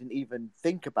that I didn't even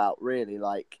think about really,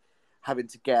 like having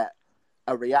to get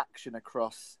a reaction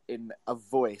across in a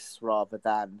voice rather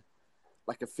than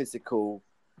like a physical,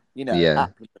 Yeah.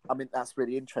 act. I mean, that's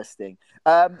really interesting.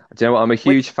 Do you know what? I'm a When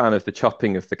huge fan of the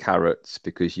chopping of the carrots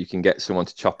because you can get someone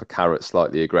to chop a carrot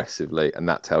slightly aggressively, and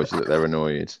that tells you that they're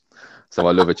annoyed. So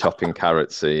I love a chopping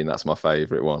carrot scene. That's my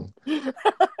favorite one.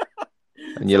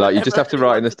 And you're so like, you just whenever have to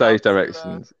write in the anyone's stage about to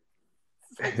directions.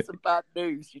 say some bad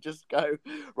news, you just go,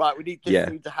 right, we need this Yeah.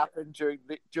 scene to happen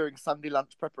during Sunday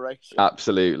lunch preparation.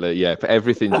 Absolutely, yeah. For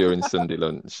everything during Sunday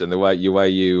lunch, and the way you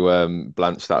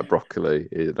blanch that broccoli,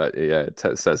 yeah,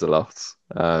 it says a lot.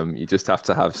 You just have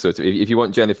to have sort of if you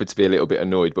want Jennifer to be a little bit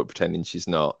annoyed but pretending she's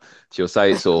not, she'll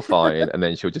say it's all fine, and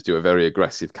then she'll just do a very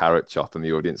aggressive carrot chop, and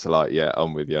the audience are like, "Yeah,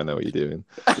 I'm with you. I know what you're doing."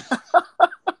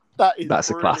 That is That's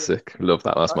a brilliant. classic. Love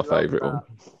that. That's I my love favorite one. that.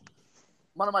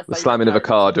 One of my The favorite slamming of a characters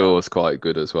car as well. door is quite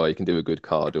good as well. You can do a good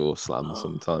car door slam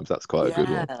sometimes. That's quite a good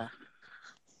one. Yeah,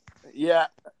 yeah.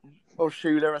 Or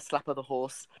Shula, a slap of the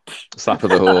horse. Slap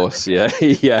of the horse. Yeah,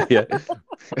 yeah, yeah.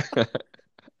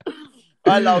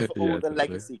 I love all Yeah, the definitely.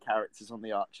 legacy characters on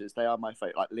the Archers. They are my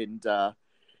favorite. Like Linda,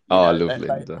 Oh, I love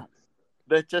Linda.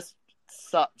 they're just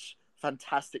such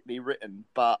fantastically written.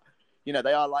 But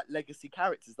they are like legacy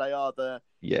characters. They are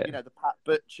Yeah. the Pat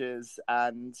Butchers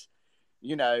and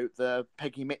the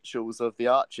Peggy Mitchells of the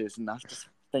Archers, and I just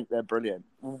think they're brilliant.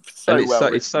 And So it's so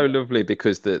well it's so written. lovely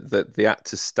because the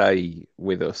actors stay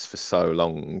with us for so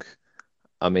long.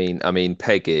 I mean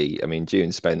Peggy,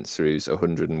 June Spencer, who's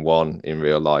 101 in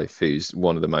real life, who's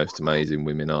one of the most amazing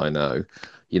women I know.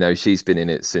 She's been in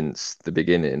it since the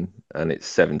beginning, and it's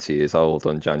 70 years old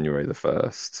on January the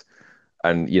 1st.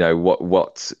 And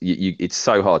it's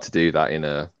so hard to do that in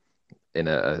one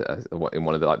of in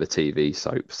one of the TV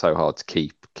soaps. So hard to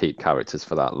keep characters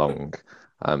for that long.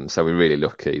 So we're really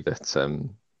lucky that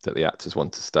the actors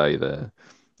want to stay there,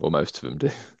 or most of them do.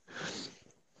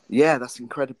 Yeah, that's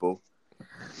incredible.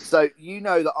 So you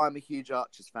know that I'm a huge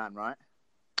Archers fan, right?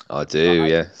 I do, Like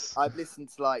yes. I've listened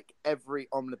to like every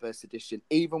omnibus edition,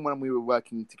 even when we were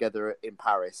working together in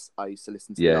Paris. I used to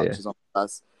listen to the Yeah, yeah. Archers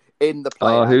omnibus in the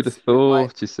Oh, who'd have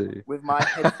playhouse thought, you see? with my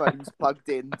headphones plugged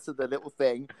into the little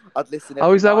thing. I'd listen Oh,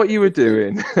 every is that night what as you were if they.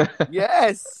 doing?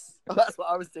 Yes, that's what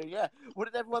I was doing. Yeah, what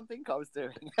did everyone think I was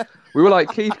doing? We were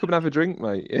like, Keith, come and have a drink,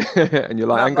 mate. And you're And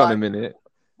like, I'm hang on a like, minute.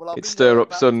 well, I'll It's be there Stir in Up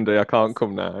about Sunday. I 2 minutes. can't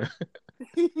come now.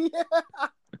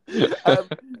 Yeah. um,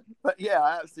 but yeah,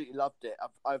 I absolutely loved it.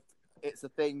 It's a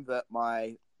thing that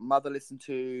my mother listened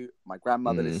to, my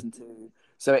grandmother Mm. listened to.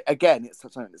 So again, it's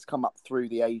something that's come up through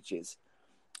the ages.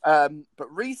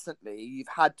 But recently, you've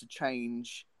had to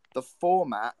change the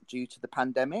format due to the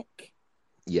pandemic.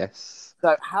 Yes.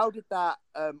 So how did that?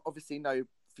 Obviously, no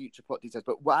future plot details,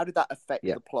 but how did that affect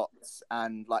Yeah. the plots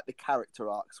and like the character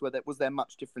arcs? Was there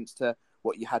much difference to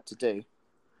what you had to do?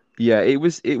 Yeah, it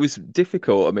was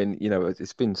difficult. I mean,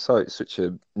 it's been such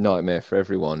a nightmare for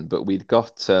everyone, but we'd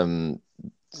got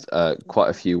quite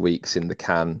a few weeks in the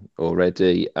can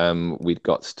already. We'd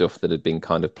got stuff that had been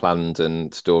kind of planned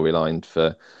and storylined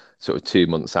for sort of 2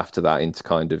 months after that into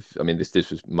kind of, this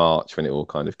was March when it all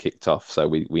kind of kicked off, so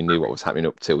we knew what was happening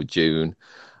up till June.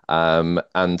 And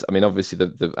obviously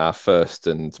our first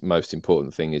and most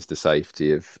important thing is the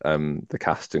safety of the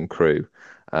cast and crew.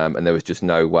 And there was just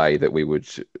no way that we would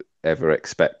ever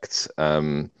expect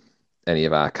any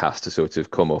of our cast to sort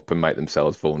of come up and make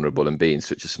themselves vulnerable and be in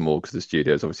such a small, because the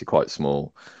studio is obviously quite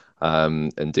small,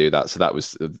 and do that. So that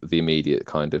was the immediate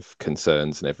kind of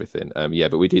concerns and everything. Yeah,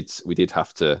 but we did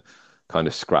have to kind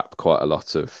of scrap quite a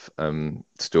lot of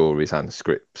stories and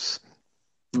scripts.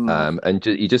 Mm. And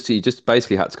you just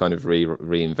basically had to kind of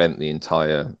reinvent the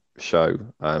entire show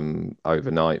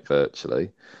overnight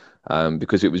virtually.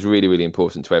 Because it was really, really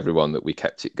important to everyone that we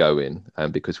kept it going,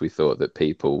 and because we thought that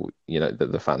people,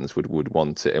 that the fans would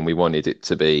want it, and we wanted it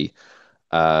to be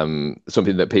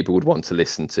something that people would want to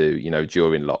listen to,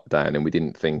 during lockdown. And we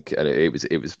didn't think, and it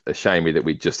was a shame that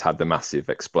we just had the massive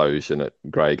explosion at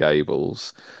Grey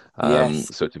Gables,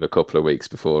 Yes. sort of a couple of weeks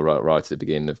before, right at the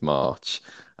beginning of March.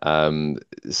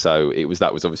 So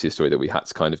that was obviously a story that we had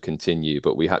to kind of continue,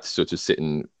 but we had to sort of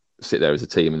sit there as a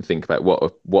team and think about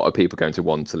what are people going to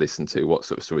want to listen to, what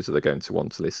sort of stories are they going to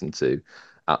want to listen to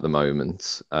at the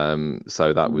moment.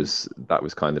 So that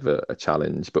was kind of a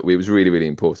challenge, but it was really, really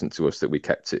important to us that we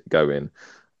kept it going.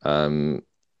 And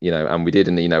we did,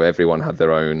 and everyone had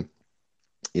their own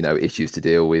issues to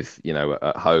deal with,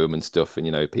 at home and stuff.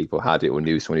 And, people had it or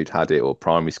knew someone who'd had it, or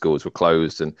primary schools were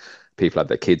closed and people had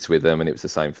their kids with them. And it was the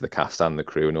same for the cast and the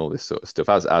crew and all this sort of stuff,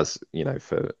 as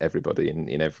for everybody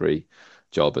in every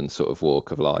job and sort of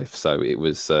walk of life. So it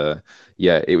was,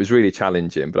 it was really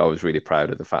challenging, but I was really proud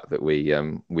of the fact that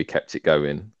we kept it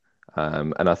going.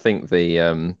 And I think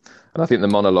the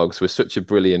monologues were such a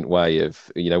brilliant way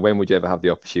of, when would you ever have the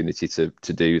opportunity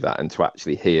to do that and to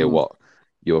actually hear Mm. what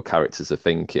your characters are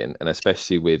thinking, and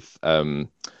especially with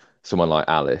someone like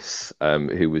Alice,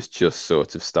 who was just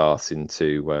sort of starting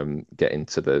to get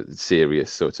into the serious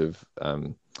sort of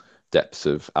depths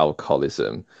of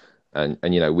alcoholism, and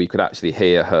we could actually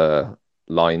hear her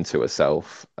lying to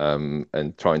herself,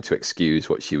 and trying to excuse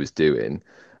what she was doing,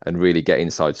 and really get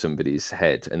inside somebody's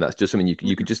head. And that's just something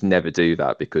you could just never do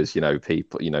that, because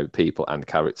people and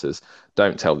characters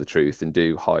don't tell the truth and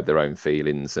do hide their own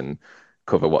feelings and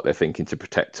cover what they're thinking to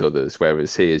protect others.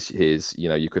 Whereas here's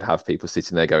you could have people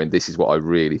sitting there going, this is what I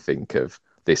really think of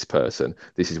this person,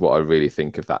 this is what I really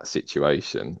think of that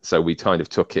situation. So we kind of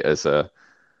took it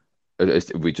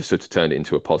we just sort of turned it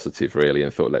into a positive, really,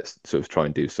 and thought, let's sort of try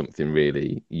and do something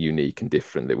really unique and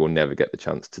different that we'll never get the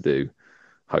chance to do,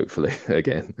 hopefully,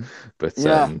 again. But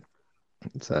Yeah.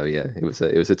 so yeah, it was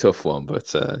a tough one,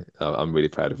 but I'm really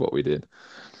proud of what we did.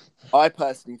 I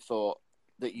personally thought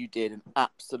that you did an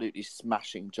absolutely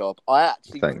smashing job. I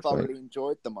actually Thanks, mate. thoroughly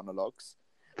enjoyed the monologues.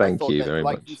 I Thank thought you that, very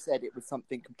like you much. said, it was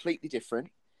something completely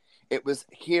different. It was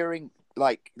hearing,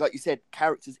 like you said,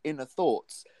 characters' inner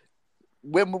thoughts.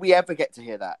 When will we ever get to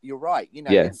hear that? You're right.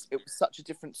 Yeah. It was such a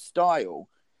different style,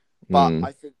 but Mm,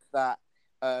 I think that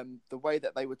the way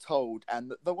that they were told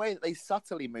and the way that they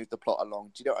subtly moved the plot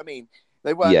along. Do you know what I mean?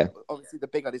 They weren't yeah. obviously the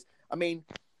big ideas. I mean,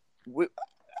 we,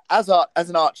 as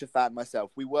an Archer fan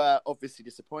myself, we were obviously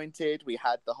disappointed. We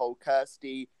had the whole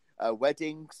Kirsty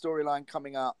wedding storyline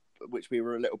coming up, which we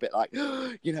were a little bit like,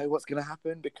 what's going to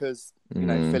happen, because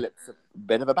Mm, Philip's a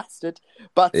bit of a bastard,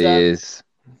 but he is.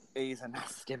 he's a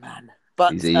nasty man.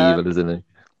 He's But evil, isn't he?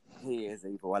 he is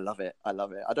evil. I love it. I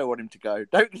love it. I don't want him to go.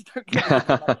 Don't get me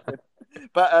into love Do with him.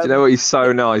 But you know what? He's so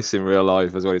yeah, nice in real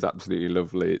life as well. He's absolutely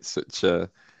lovely. It's such a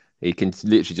He can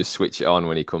literally just switch it on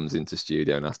when he comes into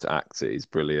studio and has to act it. He's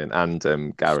brilliant. And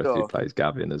Gareth, who sure. plays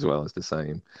Gavin as well, is the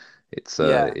same. It's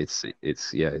Yeah.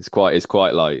 it's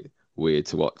quite like weird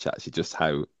to watch, actually, just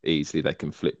how easily they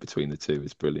can flip between the two.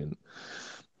 It's brilliant.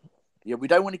 Yeah, we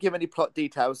don't want to give any plot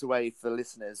details away for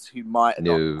listeners who might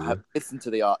not have No. listened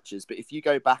to The Archers, but if you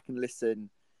go back and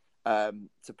listen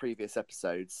to previous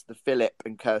episodes, the Philip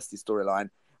and Kirsty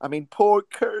storyline, I mean, poor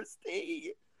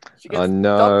Kirsty. She I gets dumped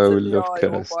know, in the love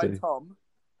aisle by Kirsty. Tom,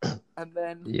 and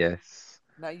then Yes.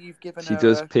 now you've given She her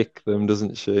does a. pick them,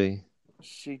 doesn't she?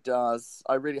 She does.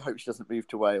 I really hope she doesn't move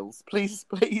to Wales. Please,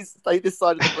 please stay this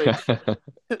side of the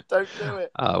bridge. Don't do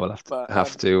it. We'll have to But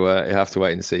have to have to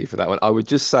wait and see for that one. I would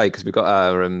just say, because we've got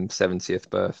our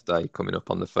 70th birthday coming up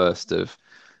on the 1st of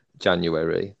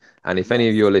January, and if any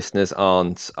of yes, your listeners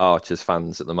aren't Archers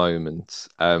fans at the moment,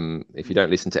 if you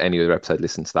don't listen to any other episode,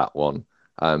 listen to that one,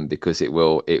 because it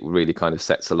really kind of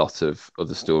sets a lot of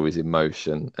other stories in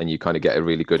motion, and you kind of get a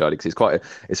really good idea, because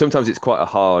sometimes it's quite a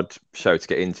hard show to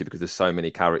get into, because there's so many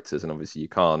characters, and obviously you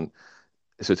can't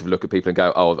sort of look at people and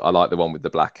go, oh, I like the one with the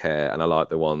black hair, and I like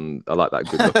that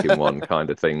good looking one, kind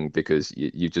of thing, because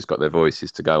you've just got their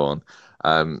voices to go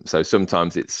on. So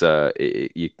sometimes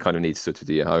you kind of need to sort of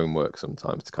do your homework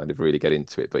sometimes to kind of really get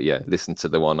into it. But yeah, listen to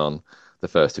the one on the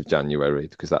 1st of January,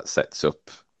 because that sets up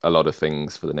a lot of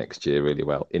things for the next year really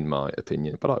well, in my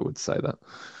opinion. But I would say that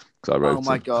because I Oh wrote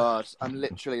my them. God, I'm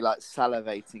literally like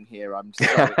salivating here. I'm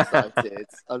so excited.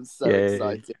 I'm so Yay.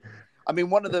 excited. I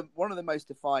mean, one of the most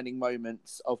defining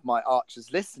moments of my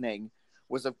Archers listening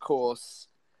was, of course,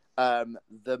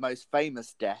 the most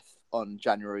famous death on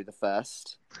January the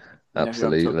 1st. You know who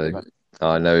I'm talking Absolutely. about?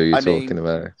 I know who you're I talking mean,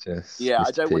 about. Yes, yeah, I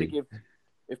Mr. don't want to P.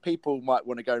 give if people might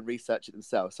want to go and research it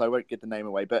themselves, so I won't give the name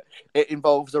away. But it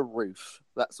involves a roof.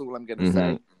 That's all I'm going to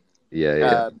say. Yeah,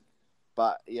 yeah.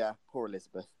 But yeah, poor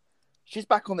Elizabeth. She's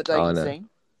back on the I dating know. scene.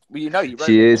 Well, you know, you wrote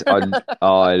She it. is.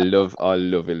 I love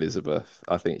Elizabeth.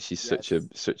 I think she's such a Yes.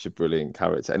 such a brilliant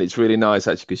character, and it's really nice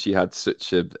actually because she had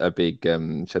such a big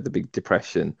she had the big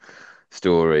depression Yeah.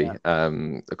 story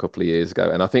a couple of years ago,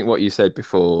 and I think what you said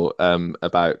before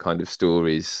about kind of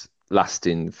stories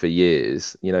lasting for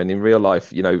years, and in real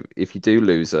life, if you do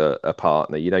lose a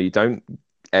partner, you don't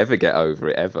ever get over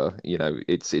it ever.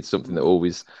 It's something that Mm.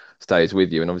 always stays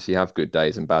with you, and obviously you have good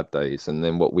days and bad days, and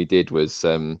then what we did was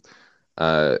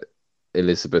uh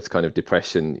Elizabeth's kind of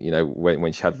depression,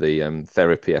 when she had the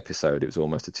therapy episode, it was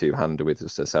almost a two-hander with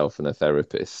just herself and a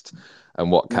therapist.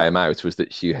 And what Yeah. came out was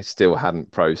that she still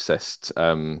hadn't processed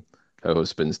her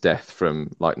husband's death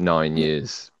from like 9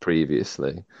 years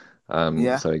previously.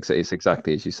 Yeah. So it's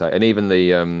exactly as you say. And even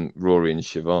the Rory and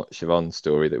Siobhan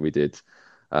story that we did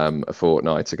a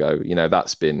fortnight ago,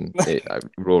 that's been it.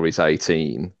 Rory's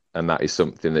 18, and that is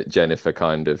something that Jennifer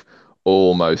kind of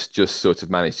almost just sort of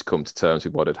managed to come to terms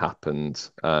with what had happened,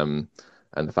 and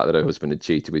the fact that her husband had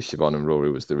cheated with Siobhan and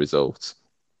Rory was the result.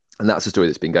 And that's a story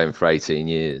that's been going for 18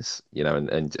 years,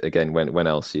 and again, when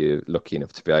else are you lucky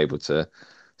enough to be able to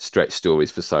stretch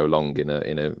stories for so long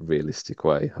in a realistic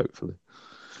way, hopefully.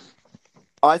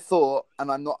 I thought,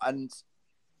 and I'm not, and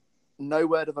no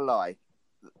word of a lie.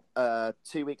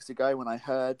 2 weeks ago, when I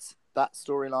heard that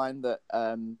storyline, that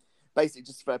basically,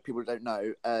 just for people who don't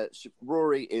know,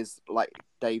 Rory is, like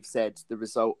Dave said, the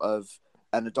result of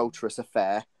an adulterous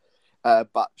affair,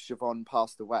 but Siobhan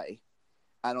passed away.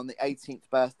 And on the 18th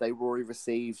birthday, Rory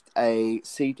received a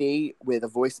CD with a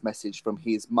voice message from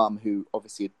his mum, who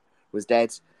obviously was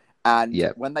dead. And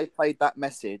Yeah, when they played that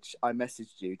message, I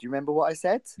messaged you. Do you remember what I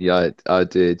said? yeah, I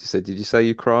did. Did you say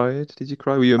you cried? Did you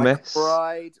cry? Were you a I mess?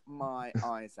 cried my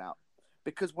eyes out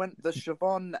because when the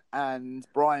Siobhan and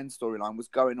Brian storyline was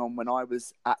going on when I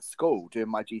was at school doing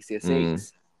my Mm,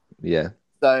 GCSEs. yeah,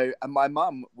 So, and my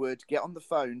mum would get on the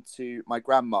phone to my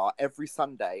grandma every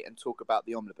Sunday and talk about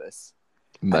the omnibus.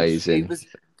 And she amazing. was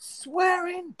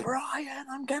swearing, Brian,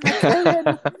 I'm going to kill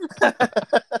him.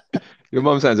 Your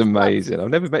mum sounds That was a amazing. I've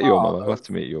never huge met your part mum. I'll have of,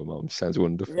 to meet your mum. She sounds yeah.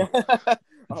 wonderful.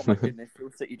 Oh my goodness,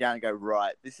 she'll sit you down and go,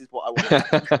 right, this is what I want to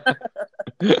happen.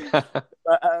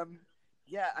 But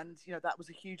yeah, and that was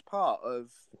a huge part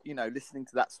of listening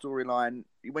to that storyline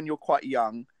when you're quite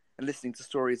young and listening to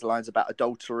storylines about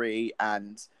adultery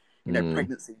and Mm,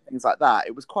 pregnancy, things like that.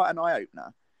 It was quite an eye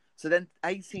opener. So then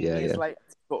 18 yeah, years yeah. later,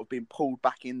 sort of being pulled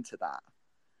back into that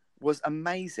was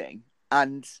amazing.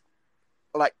 And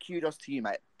like, kudos to you,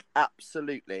 mate.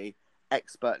 Absolutely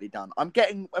expertly done. I'm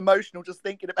getting emotional just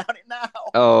thinking about it now.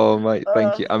 Oh, mate,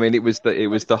 thank you. I mean, it So was the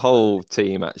good. whole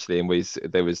team actually, and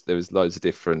there was loads of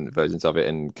different versions of it,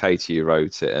 and Katie who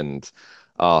wrote it, and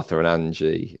Arthur and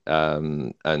Angie,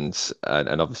 and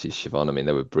obviously Siobhan. I mean,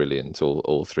 they were brilliant,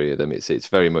 all three of them. It's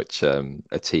very much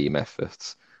a team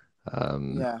effort.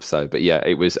 Yeah. But yeah,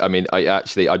 it was. I mean, I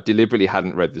deliberately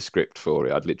hadn't read the script for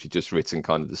it. I'd literally just written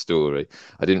kind of the story.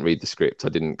 I didn't read the script. I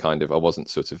wasn't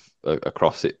sort of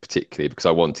across it particularly because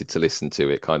I wanted to listen to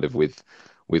it kind of with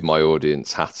my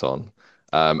audience hat on.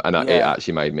 And it Yeah.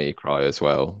 actually made me cry as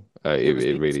well. It It was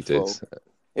it really did. beautiful.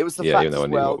 It was the Yeah, even fact though I as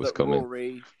knew well what was that coming.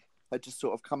 Rory had just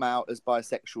sort of come out as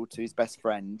bisexual to his best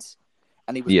friend,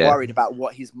 and he was Yeah, worried about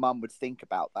what his mum would think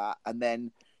about that. And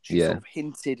then she sort yeah, of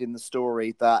hinted in the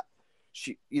story that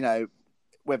she,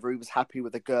 whether he was happy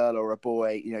with a girl or a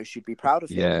boy, she'd be proud of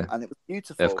him, yeah. and it was Of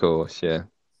beautiful. course, yeah,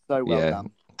 So well yeah.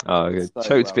 done. Oh, good. So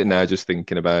Choked a well bit now done. just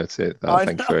thinking about it. I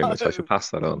Thank you very much. I shall know. pass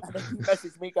that on. And then you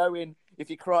messaged me going, "If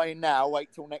you're crying now,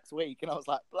 wait till next week." And I was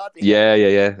like, "Bloody Yeah, hell!" yeah,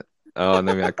 yeah. Oh, and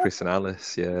then we had Chris and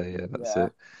Alice. Yeah, yeah, that's Yeah.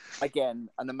 it. Again,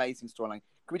 an amazing storyline.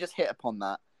 Can we just hit upon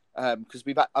that? Because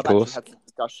Of I've actually course. had some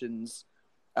discussions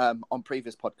on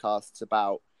previous podcasts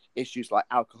about issues like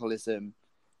alcoholism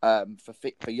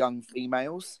for young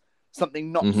females,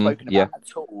 something not spoken Yeah, about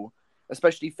at all,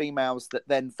 especially females that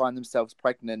then find themselves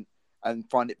pregnant and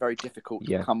find it very difficult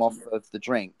to yeah. come off of the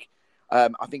drink. I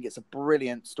think it's a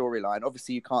brilliant storyline.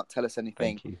 Obviously, you can't tell us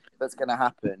anything Thank you. that's going to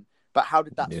happen, but how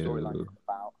did that storyline No. come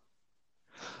about?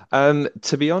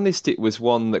 To be honest, it was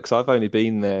one that because I've only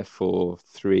been there for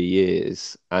 3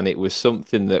 years, and it was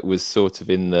something that was sort of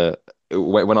in the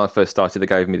when I first started, they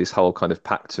gave me this whole kind of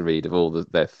pack to read of all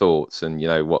their thoughts and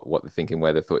what they're thinking,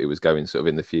 where they thought it was going, sort of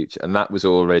in the future, and that was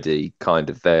already kind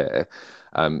of there,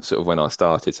 sort of when I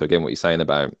started. So again, what you're saying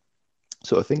about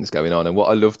sort of things going on, and what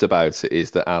I loved about it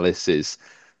is that Alice is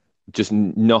just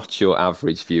not your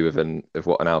average view of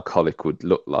what an alcoholic would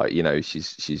look like. You know,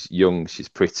 she's young, she's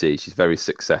pretty, she's very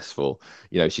successful.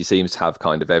 You know, she seems to have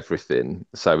kind of everything.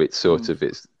 So Mm.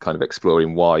 it's kind of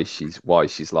exploring why she's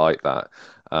like that.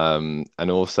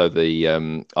 And also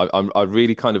I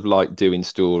really kind of like doing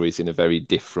stories in a very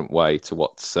different way to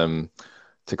what's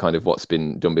to kind of what's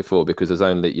been done before, because there's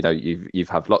only, you know, you've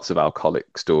had lots of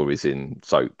alcoholic stories in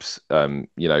soaps,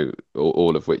 you know,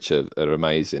 all of which are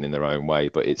amazing in their own way,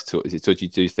 but it's you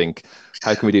do think,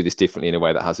 how can we do this differently in a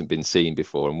way that hasn't been seen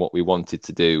before? And what we wanted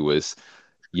to do was,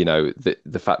 you know,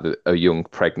 the fact that a young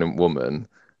pregnant woman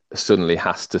suddenly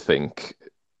has to think,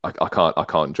 I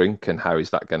can't drink, and how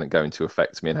is that going to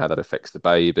affect me, and how that affects the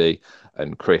baby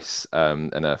and Chris,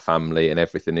 and her family and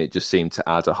everything. It just seemed to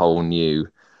add a whole new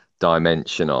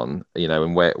dimension on, you know,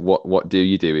 and what do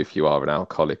you do if you are an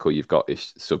alcoholic or you've got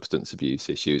substance abuse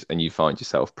issues and you find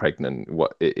yourself pregnant?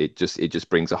 It just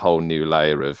brings a whole new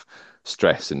layer of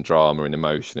stress and drama and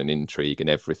emotion and intrigue and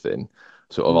everything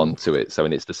sort of Mm. onto it. So,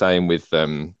 and it's the same with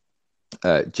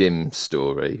Jim's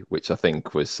story, which I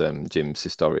think was Jim's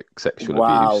historic sexual abuse.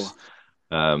 Wow.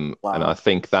 And I Wow.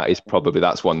 think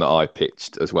that's one that I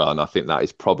pitched as well. And I think that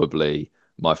is probably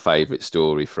my favorite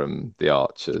story from The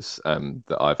Archers,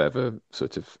 that I've ever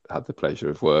sort of had the pleasure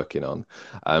of working on.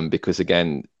 Because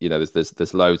again, you know,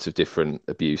 there's loads of different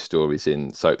abuse stories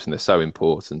in soaps, and they're so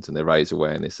important, and they raise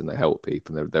awareness and they help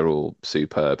people, and they're all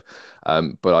superb.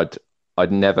 But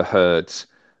I'd never heard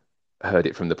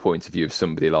it from the point of view of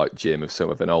somebody like Jim, of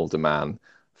some of an older man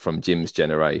from Jim's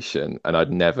generation, and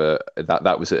I'd never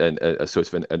that was a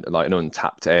sort of like an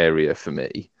untapped area for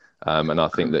me. And I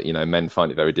think that, you know, men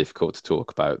find it very difficult to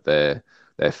talk about their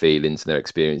feelings and their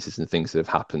experiences and things that have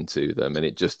happened to them, and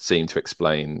it just seemed to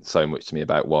explain so much to me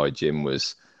about why Jim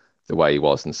was the way he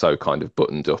was, and so kind of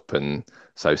buttoned up and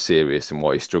so serious, and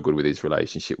why he struggled with his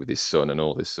relationship with his son and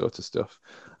all this sort of stuff.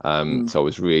 Mm. So I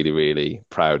was really, really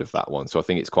proud of that one. So I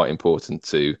think it's quite important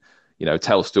to, you know,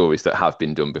 tell stories that have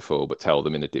been done before, but tell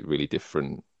them in a really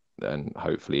different and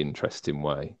hopefully interesting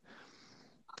way.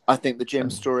 I think the Jim Um,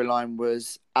 storyline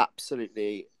was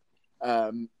absolutely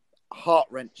heart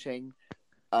wrenching,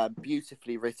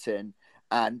 beautifully written,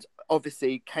 and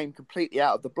obviously came completely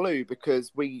out of the blue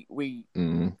because we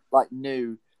mm, like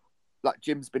knew like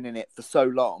Jim's been in it for so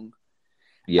long,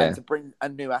 and yeah. to bring a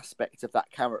new aspect of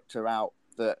that character out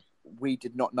that we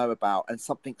did not know about and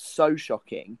something so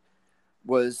shocking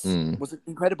Mm. was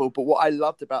incredible. But what I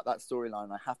loved about that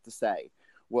storyline, I have to say,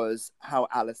 was how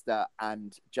Alistair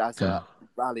and Jazza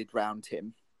rallied round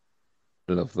him.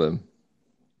 Love them.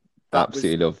 That was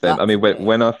Absolutely love them. I that mean, to me.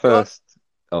 when I God, first,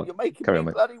 oh, you're making carry me on,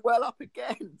 mate. bloody well up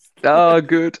again. Oh,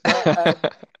 good.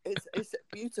 But it's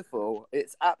beautiful.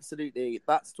 It's absolutely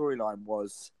that storyline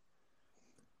was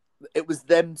it was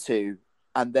them two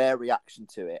and their reaction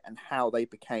to it and how they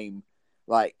became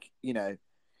like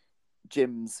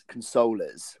Jim's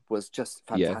consolers was just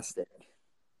Yeah. fantastic.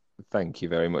 Thank you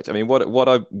very much. I mean, what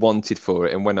I wanted for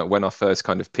it, and when I first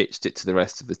kind of pitched it to the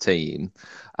rest of the team,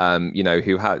 you know,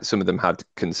 who had some of them had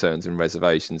concerns and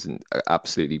reservations, and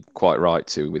absolutely quite right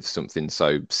to, with something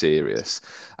so serious.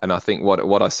 And I think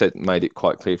what I said made it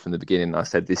quite clear from the beginning. I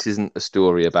said this isn't a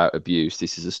story about abuse.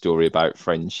 This is a story about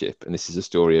friendship, and this is a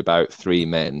story about three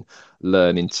men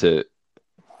learning to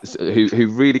who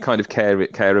really kind of care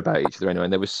about each other anyway.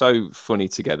 And they were so funny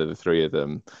together, the three of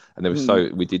them, and there was Mm.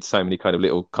 so we did so many kind of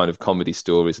little kind of comedy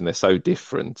stories, and they're so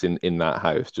different in that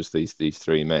house, just these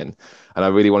three men. And I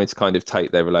really wanted to kind of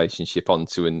take their relationship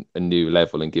onto a new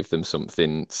level and give them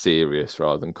something serious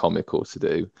rather than comical to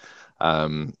do.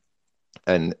 Um,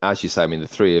 and as you say, I mean, the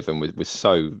three of them was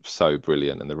so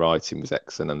brilliant, and the writing was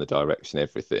excellent, and the direction,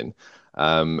 everything.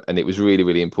 And it was really,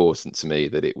 really important to me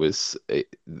that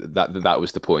that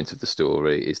was the point of the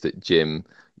story, is that Jim,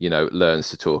 you know, learns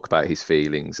to talk about his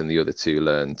feelings, and the other two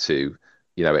learn to,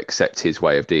 you know, accept his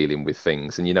way of dealing with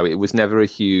things. And you know, it was never a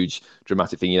huge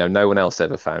dramatic thing. You know, no one else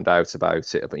ever found out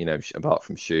about it, but you know, apart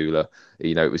from Shula,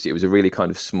 you know, it was a really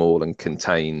kind of small and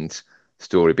contained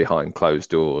story behind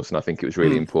closed doors, and I think it was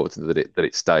really Mm. important that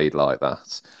it stayed like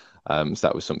that. So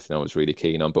that was something I was really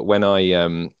keen on. But when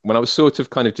I was sort of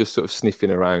kind of just sort of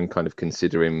sniffing around, kind of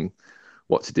considering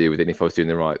what to do with it, and if I was doing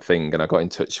the right thing, and I got in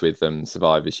touch with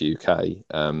Survivors UK,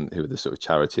 who are the sort of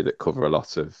charity that cover a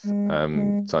lot of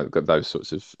so those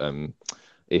sorts of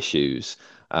issues.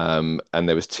 And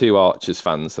there was two Archers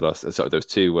fans that I sorry, there was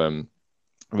two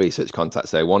research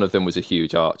contacts there. One of them was a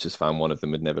huge Archers fan. One of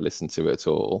them had never listened to it at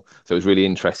all. So it was really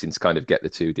interesting to kind of get the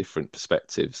two different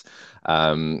perspectives.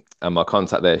 And my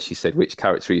contact there, she said, "Which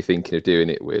character are you thinking of doing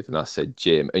it with?" And I said,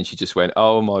 "Jim." And she just went,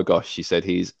 "Oh my gosh." She said, said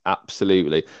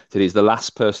he's the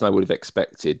last person I would have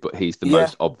expected, but he's the Yeah,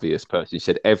 most obvious person. She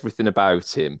said everything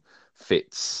about him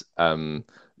fits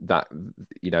that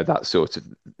that sort of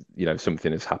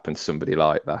something has happened to somebody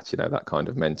like that, that kind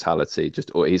of mentality,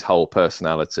 just or his whole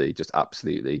personality just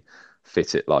absolutely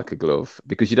fit it like a glove,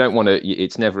 because you don't want to,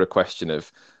 it's never a question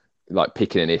of like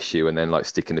picking an issue and then like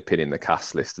sticking the pin in the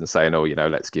cast list and saying, oh,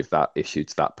 let's give that issue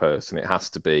to that person. It has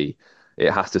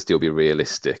to still be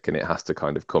realistic, and it has to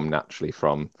kind of come naturally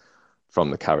from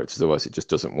the characters, otherwise it just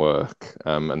doesn't work.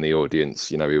 And the audience,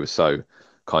 who was so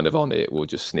kind of on it, will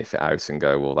just sniff it out and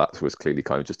go, well, that was clearly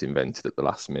kind of just invented at the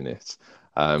last minute.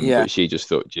 yeah, But she just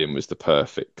thought Jim was the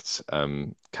perfect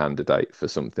candidate for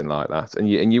something like that. And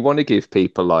you want to give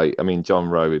people like, I mean, John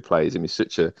Rowe, who plays him, is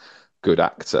such a good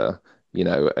actor,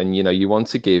 and you want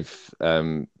to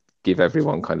give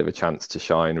everyone kind of a chance to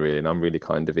shine, really. And I'm really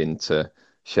kind of into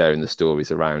sharing the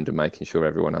stories around and making sure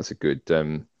everyone has a good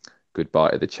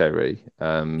bite of the cherry.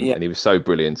 yeah. And he was so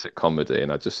brilliant at comedy,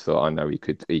 and I just thought, I know he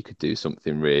could do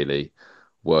something really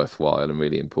worthwhile and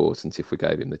really important if we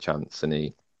gave him the chance, and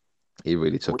he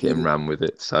really took it and We, ran with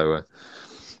it. So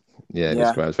yeah, it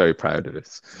was yeah, great. I was very proud of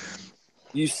it.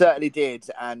 you certainly did,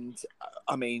 and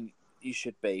I mean, you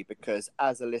should be, because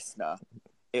as a listener,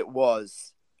 it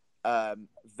was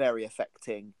very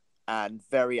affecting and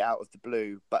very out of the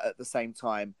blue, but at the same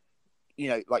time,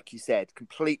 like you said,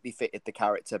 completely fitted the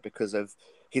character because of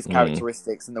his Mm,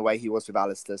 characteristics and the way he was with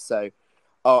Alistair. So,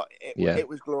 oh, yeah. it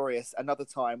was glorious. Another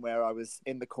time where I was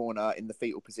in the corner in the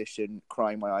fetal position,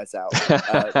 crying my eyes out,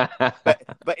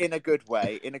 but in a good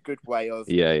way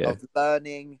Yeah, yeah. of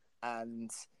learning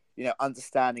and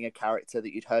understanding a character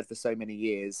that you'd heard for so many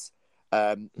years.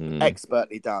 Mm,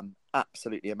 Expertly done,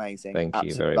 absolutely amazing. thank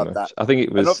you Absolutely very love that. much. I think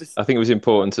it And was obviously, I think it was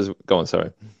important as go on,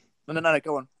 sorry. no, no, no, no,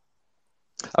 go on.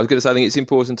 I was going to say, I think it's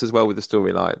important as well with a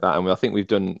story like that, and I think we've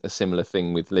done a similar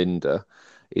thing with Linda,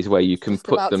 is where you can Just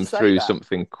put about to them say through that.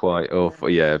 something quite Yeah, awful.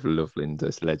 Yeah, I love Linda,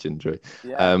 it's legendary.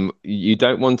 yeah, You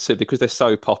don't want to, because they're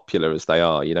so popular as they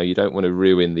are, you don't want to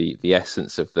ruin the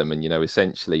essence of them, and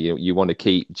essentially, you want to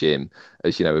keep Jim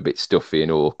as a bit stuffy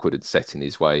and awkward and set in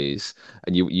his ways,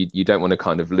 and you don't want to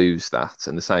kind of lose that.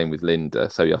 And the same with Linda.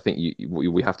 So I think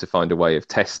we have to find a way of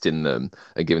testing them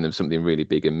and giving them something really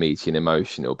big and meaty and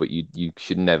emotional. But you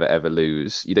should never ever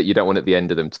lose. You don't want at the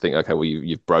end of them to think, okay, well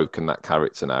you've broken that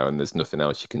character now, and there's nothing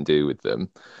else you can do with them,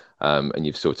 and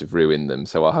you've sort of ruined them.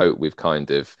 So I hope we've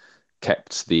kind of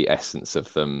kept the essence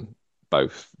of them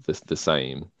both the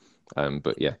same.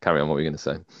 But yeah, carry on. What were you going to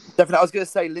say? definitely. I was going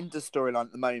to say Linda's storyline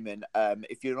at the moment.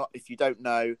 If you don't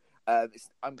know,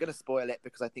 I'm going to spoil it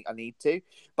because I think I need to.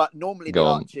 But normally the Go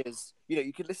on. Archers,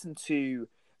 you could listen to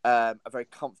a very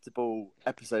comfortable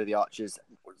episode of the Archers.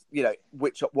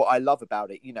 Which what I love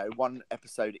about it. One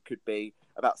episode it could be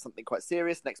about something quite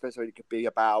serious. Next episode it could be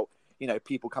about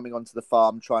people coming onto the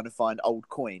farm trying to find old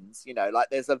coins. Like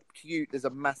there's a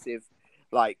massive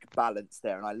like balance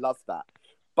there, and I love that.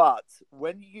 But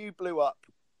when you blew up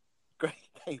Grey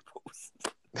Gables,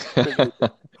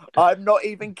 I'm not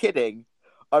even kidding.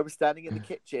 I was standing in the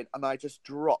kitchen and I just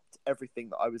dropped everything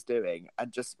that I was doing,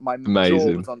 and just my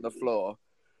jaw was Amazing. on the floor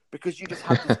because you just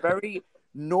had this very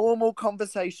normal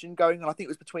conversation going on. I think it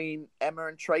was between Emma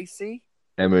and Tracy.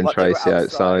 Emma and Like they were Tracy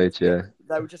outside. outside. Yeah, Yeah,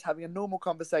 they were just having a normal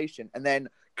conversation, and then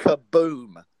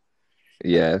kaboom!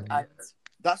 yeah, And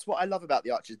that's what I love about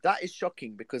the Archers. That is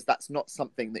shocking because that's not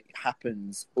something that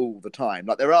happens all the time.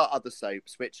 Like there are other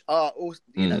soaps which are also,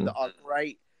 that mm, are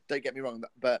great. Don't get me wrong,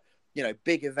 but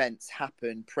big events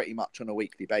happen pretty much on a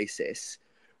weekly basis.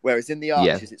 Whereas in the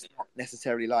yeah. Archers, it's not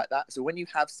necessarily like that. So when you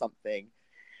have something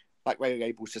like Radio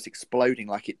Gable's just exploding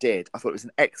like it did, I thought it was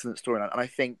an excellent storyline, and I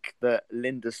think that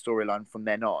Linda's storyline from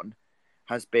then on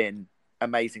has been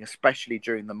amazing, especially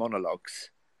during the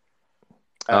monologues.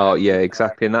 Oh yeah, With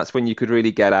her. exactly. And that's when you could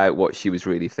really get out what she was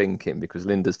really thinking, because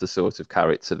Linda's the sort of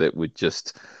character that would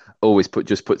just always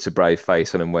puts a brave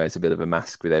face on and wears a bit of a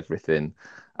mask with everything.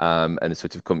 And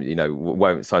sort of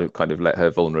won't sort of kind of let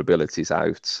her vulnerabilities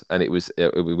out. And it was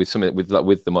with something with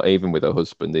the even with her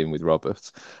husband, even with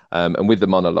Robert, and with the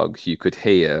monologues, you could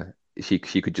hear she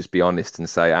could just be honest and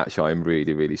say, actually, I'm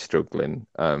really really struggling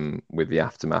with the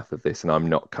aftermath of this, and I'm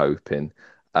not coping.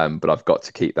 But I've got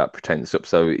to keep that pretense up.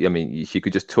 So, I mean, she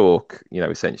could just talk,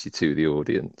 essentially to the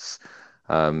audience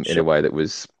in a Sure. way that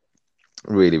was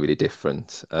really, really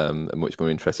different, and much more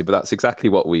interesting. But that's exactly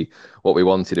what we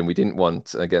wanted, and we didn't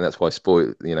want. Again, that's why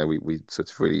spoil. We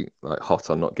sort of really like hot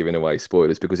on not giving away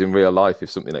spoilers, because in real life, if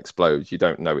something explodes, you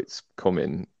don't know it's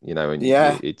coming. And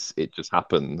Yeah, it just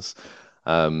happens.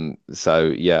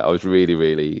 So yeah, I was really,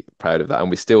 really proud of that, and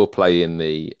we're still playing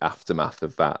the aftermath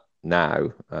of that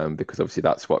now, because obviously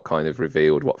that's what kind of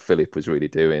revealed what Philip was really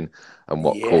doing and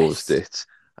what caused yes, it.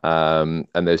 And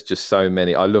there's just so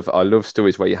many. I love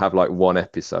stories where you have like one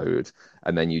episode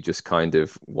and then you just kind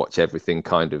of watch everything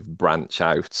kind of branch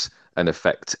out and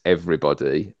affect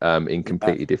everybody in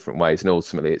yeah, completely different ways. And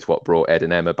ultimately, it's what brought Ed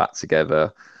and Emma back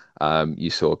together. You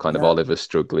saw kind of yeah, Oliver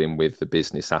struggling with the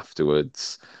business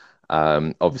afterwards.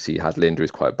 Obviously, you had Linda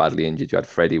who's quite badly injured. You had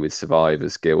Freddie with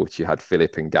survivor's guilt. You had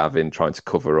Philip and Gavin trying to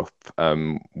cover up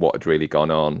what had really gone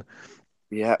on.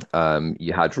 yeah,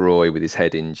 You had Roy with his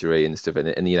head injury and stuff, and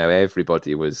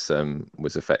everybody was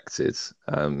affected.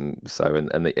 And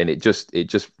it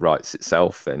just writes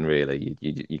itself. Then really,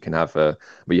 you can have but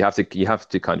you have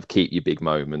to kind of keep your big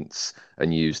moments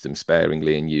and use them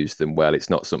sparingly and use them well. It's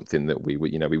not something that we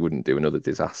wouldn't do another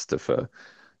disaster for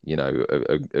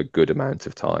a good amount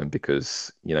of time,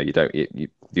 because you don't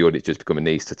the audience just become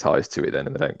anesthetized to it then,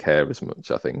 and they don't care as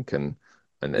much, I think. And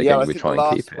yeah. again, I we think the try and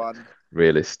keep last it one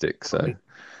realistic. So probably.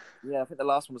 Yeah, I think the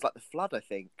last one was like the flood. I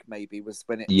think maybe was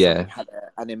when something yeah, had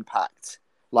an impact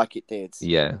like it did.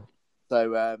 yeah,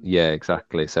 So yeah,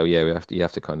 exactly. So yeah, you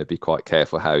have to kind of be quite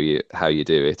careful how you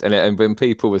do it. And when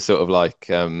people were sort of like,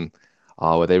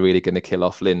 oh, were they really going to kill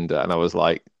off Linda? And I was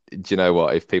like, do you know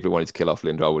what? If people wanted to kill off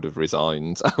Linda, I would have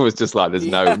resigned. I was just like, there's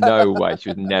no yeah, no way. She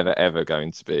was never ever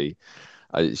going to be.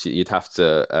 You'd have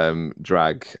to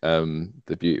drag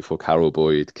the beautiful Carol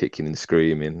Boyd kicking and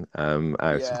screaming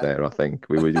out of yeah, there. I think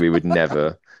we would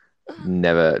never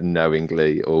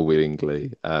knowingly or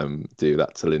willingly do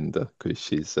that to Linda, because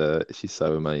she's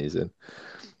so amazing.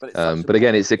 but it's such a But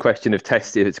again, it's a memorable question of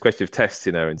testing. It's a question of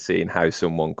testing her and seeing how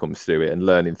someone comes through it and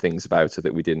learning things about her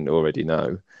that we didn't already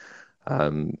know.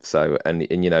 So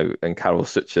and Carol's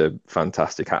such a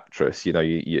fantastic actress.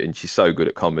 And she's so good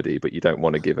at comedy, but you don't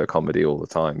want to give her comedy all the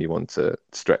time. You want to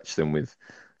stretch them with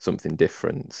something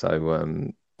different.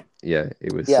 So yeah,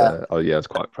 it was. yeah, Oh yeah, I was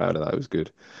quite proud of that. It was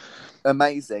good.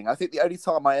 amazing. I think the only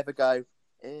time I ever go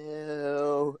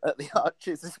ew at the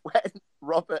Archers is when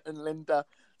Robert and Linda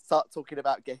start talking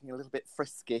about getting a little bit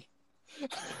frisky.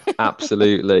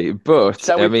 Absolutely. But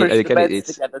Shall I we mean, push the again, beds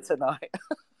it's together tonight?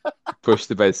 push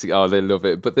the basic. Oh, they love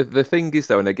it. But the thing is,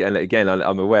 though, and again,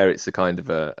 I'm aware it's a kind of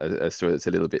a story that's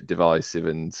a little bit divisive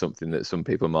and something that some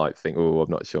people might think, oh,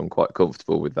 I'm not sure I'm quite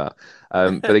comfortable with that.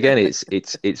 But again,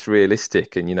 it's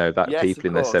realistic, and that Yes, people of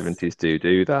in their course, 70s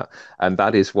do that, and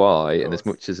that is why. of And as course.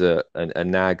 much as a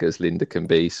nag as Linda can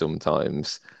be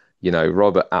sometimes.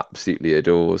 Robert absolutely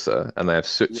adores her, and they have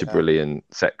such a Yeah, brilliant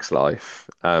sex life.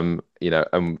 And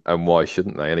why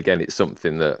shouldn't they? And again, it's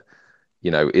something that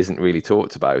isn't really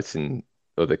talked about in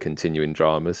other continuing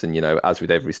dramas. And as with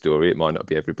every story, it might not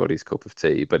be everybody's cup of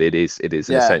tea, but it is an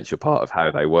yeah. essential part of how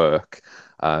they work.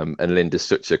 And Linda's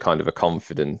such a kind of a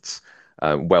confident,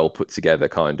 well put together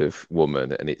kind of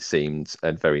woman, and it seemed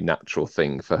a very natural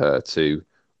thing for her to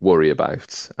worry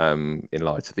about in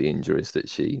light of the injuries that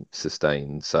she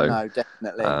sustained. So No,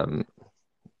 definitely. um,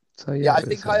 so yeah, Yeah, I it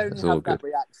was think I uh, it only was all have that good.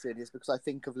 reaction is because I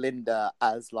think of Linda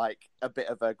as like a bit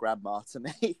of a grandma to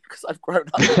me because I've grown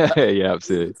up with her. Yeah,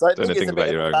 absolutely. So I Don't think know, it's think a about bit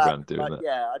of your a own family. grand doing Like, that.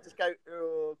 yeah, I just go,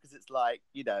 oh, because it's like,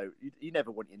 you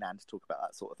never want your nan to talk about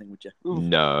that sort of thing, would you? Ooh.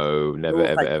 No, never, Oh,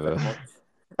 ever, thank you very ever. much.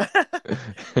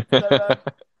 So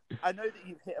I know that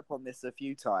you've hit upon this a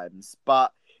few times,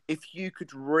 but if you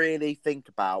could really think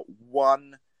about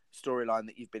one storyline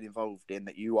that you've been involved in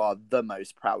that you are the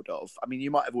most proud of, I mean,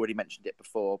 you might have already mentioned it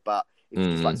before, but if you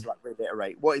just like Mm. to like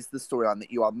reiterate, what is the storyline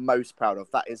that you are most proud of?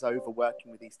 That is over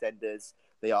working with EastEnders,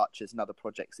 The Archers, and other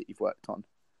projects that you've worked on.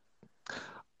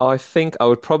 I think I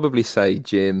would probably say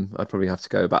Jim. I'd probably have to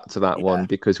go back to that one, Yeah,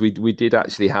 because we did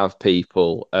actually have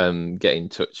people get in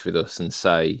touch with us and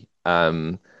say,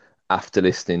 after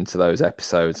listening to those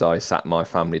episodes, I sat my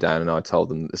family down and I told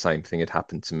them that the same thing had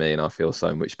happened to me, and I feel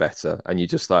so much better. And you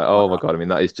just like, oh my wow, God, I mean,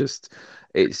 that is just,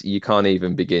 it's, you can't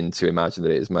even begin to imagine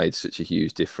that it has made such a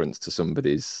huge difference to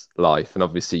somebody's life. And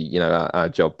obviously, our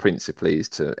job principally is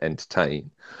to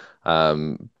entertain.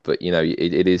 But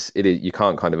it is you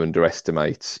can't kind of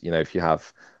underestimate, if you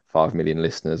have 5 million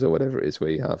listeners or whatever it is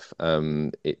we have.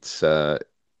 It's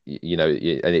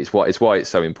and it's why it's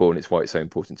so important. It's why it's so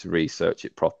important to research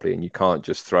it properly, and you can't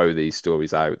just throw these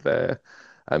stories out there.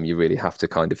 You really have to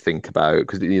kind of think about,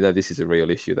 because this is a real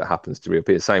issue that happens to real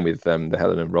people. Same with the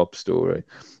Helen and Rob story.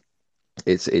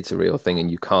 it's a real thing,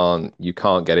 and you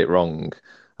can't get it wrong.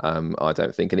 I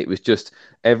don't think, and it was just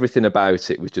everything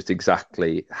about it was just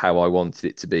exactly how I wanted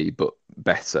it to be, but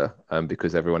better,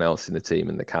 because everyone else in the team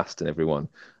and the cast and everyone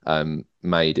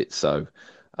made it so.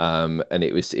 And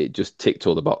it just ticked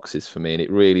all the boxes for me, and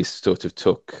it really sort of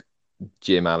took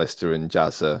Jim, Alistair, and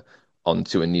Jazza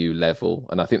onto a new level.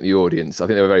 And I think I think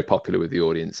they were very popular with the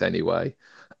audience anyway,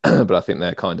 but I think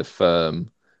they're kind of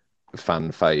firm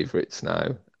fan favorites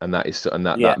now, and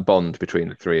Yeah. that bond between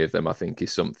the three of them, I think,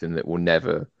 is something that will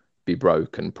never be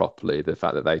broken properly. The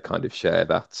fact that they kind of share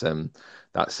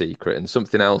that secret, and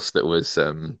something else that was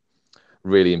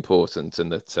really important,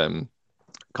 and that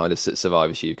kind of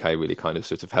Survivors UK really kind of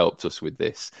sort of helped us with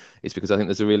this, is because I think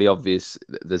there's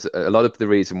a lot of the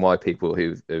reason why people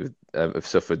who have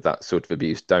suffered that sort of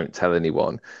abuse don't tell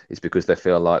anyone is because they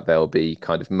feel like they'll be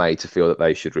kind of made to feel that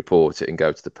they should report it and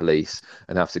go to the police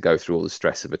and have to go through all the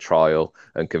stress of a trial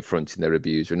and confronting their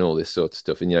abuser and all this sort of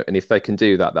stuff. And and if they can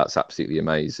do that, that's absolutely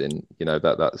amazing.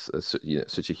 That's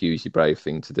such a hugely brave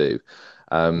thing to do.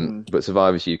 Mm. But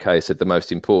Survivors UK said the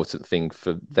most important thing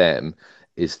for them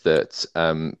is that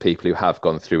people who have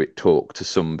gone through it talk to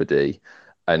somebody,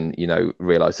 and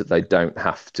realize that they don't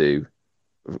have to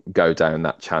go down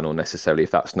that channel necessarily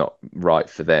if that's not right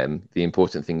for them. The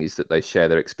important thing is that they share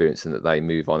their experience and that they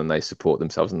move on and they support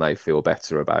themselves and they feel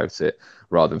better about it,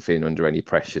 rather than feeling under any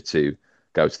pressure to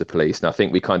go to the police. And I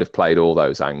think we kind of played all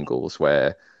those angles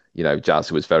where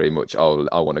Jazz was very much, oh,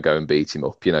 I want to go and beat him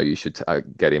up. You should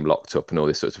get him locked up and all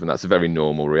this sort of stuff. And that's a very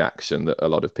normal reaction that a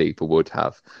lot of people would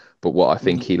have. But what I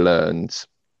think Mhm. he learned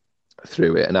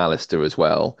through it, and Alistair as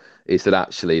well, is that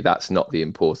actually that's not the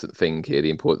important thing here. The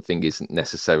important thing isn't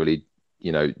necessarily,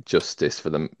 justice for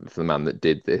the man that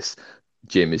did this.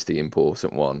 Jim is the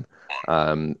important one,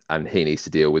 and he needs to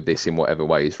deal with this in whatever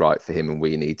way is right for him, and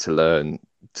we need to learn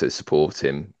to support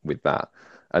him with that,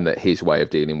 and that his way of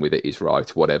dealing with it is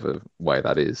right, whatever way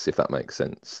that is, if that makes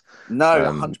sense. No,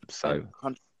 Um, 100%, so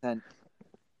 100%.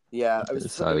 Yeah, it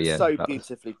so was yeah, so that was.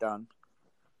 beautifully done.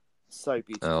 So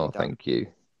beautifully Oh, done. thank you,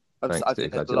 I thanks, Steve.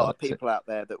 think there's Glad a you lot of liked it. people out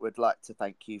there that would like to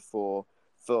thank you for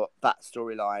that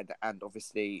storyline, and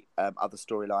obviously other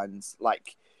storylines.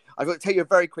 Like, I've got to tell you a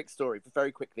very quick story,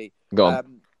 very quickly. Go on.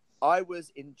 Um, I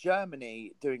was in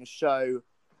Germany doing a show,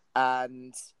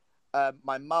 and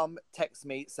my mum texts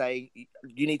me saying,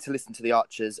 "You need to listen to the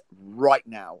Archers right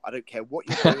now. I don't care what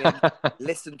you're doing.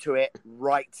 Listen to it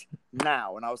right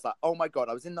now." And I was like, "Oh my god!"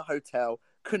 I was in the hotel,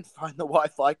 couldn't find the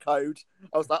Wi-Fi code.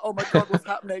 I was like, "Oh my god, what's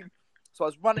happening?" So I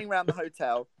was running around the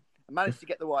hotel. I managed to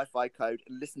get the Wi-Fi code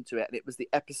and listen to it, and it was the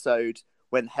episode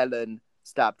when Helen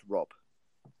stabbed Rob.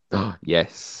 Oh,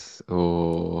 yes.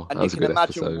 Oh, And that you was a can good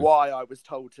imagine episode. why I was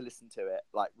told to listen to it,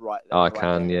 like right then, I right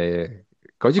can, there. yeah, yeah.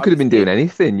 God, you I could have was been doing in.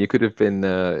 anything. You could have been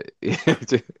I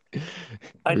doing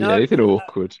know. anything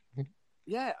awkward.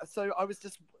 Yeah, so I was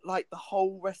just like the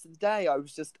whole rest of the day, I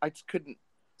just couldn't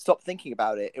stop thinking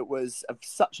about it. It was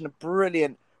such a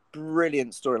brilliant,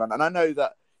 brilliant storyline, and I know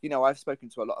that I've spoken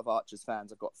to a lot of Archers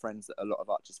fans. I've got friends that are a lot of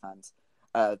Archers fans.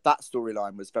 That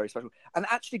storyline was very special, and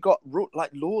actually got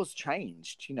like laws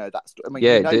changed. I mean,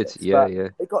 Yeah, you it know did. this, Yeah, but yeah.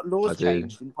 it got I laws do.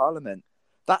 changed in Parliament.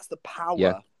 That's the Yeah.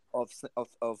 power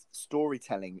of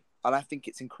storytelling, and I think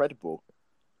it's incredible.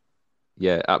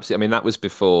 Yeah, absolutely. I mean, that was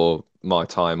before my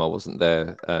time. I wasn't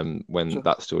there when Sure.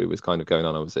 that story was kind of going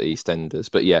on. I was at EastEnders.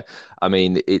 But yeah, I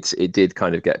mean, it did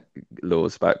kind of get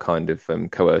laws about kind of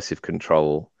coercive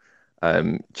control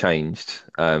changed.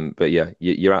 But yeah,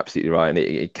 you're absolutely right, and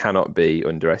it cannot be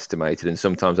underestimated. And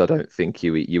sometimes I don't think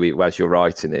as you're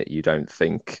writing it, you don't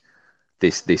think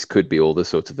this could be all the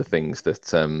sort of the things that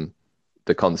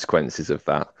the consequences of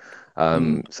that.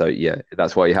 Mm. So yeah,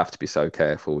 that's why you have to be so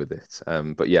careful with it.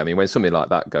 But yeah, I mean, when something like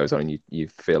that goes on, you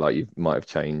feel like you might have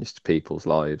changed people's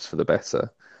lives for the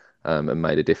better, and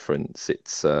made a difference.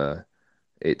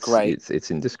 Great.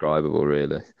 It's indescribable,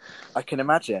 really. I can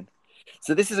imagine.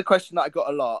 So this is a question that I got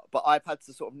a lot, but I've had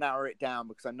to sort of narrow it down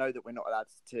because I know that we're not allowed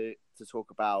to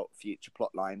talk about future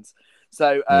plot lines.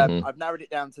 So Hmm. I've narrowed it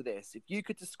down to this: if you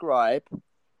could describe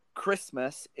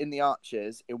Christmas in the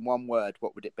Archers in one word,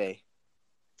 what would it be?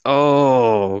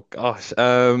 Oh gosh.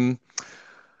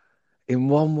 In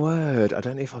one word, I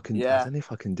don't know if I can. I Yeah. don't know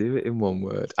if I can do it in one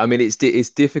word. I mean, it's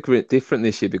different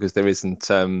this year because there isn't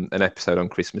an episode on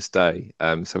Christmas Day.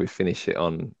 So we finish it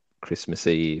on Christmas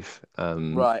Eve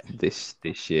Right. this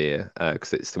year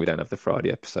because it's we don't have the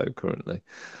Friday episode currently.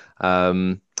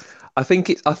 Um, I think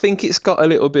it's got a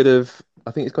little bit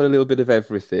of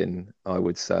everything. I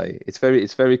would say it's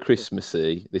very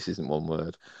Christmassy. This isn't one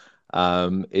word.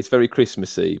 It's very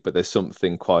Christmassy, but there's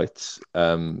something quite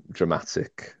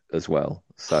dramatic as well.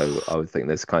 So I would think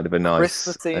there's kind of a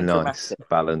Christmassy and nice dramatic.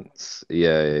 balance.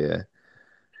 Yeah, yeah, yeah.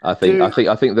 Do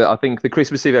I think the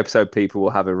Christmas Eve episode people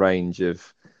will have a range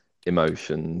of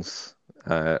emotions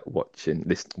watching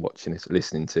it,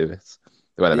 listening to it.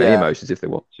 They won't have any yeah, emotions if they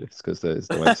watch it because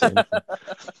they won't see anything.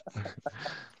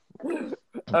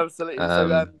 absolutely. So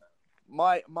Um,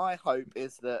 my hope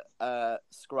is that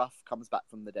Scruff comes back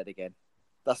from the dead again.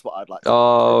 That's what I'd like to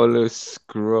happen. oh, little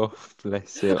Scruff,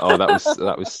 bless him. Oh, that was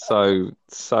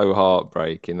so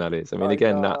heartbreaking. That is. I mean, I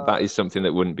again, that know. is something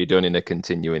that wouldn't be done in a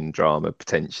continuing drama,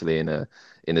 potentially in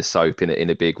a soap in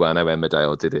a big way. I know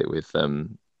Emmerdale did it with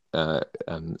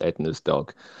Edna's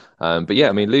dog. But yeah,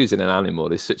 I Yeah, mean, losing an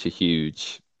animal is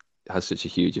has such a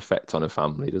huge effect on a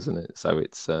family, doesn't it? So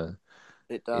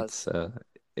it it's does. uh,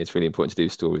 it's really important to do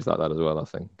stories like that as well, I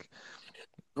think.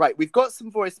 Right, we've got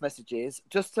some voice messages.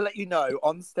 Just to let you know,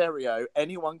 on stereo,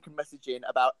 anyone can message in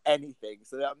about anything.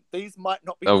 So these might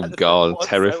not be Oh relevant God,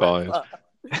 terrified. whatsoever.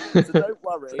 So don't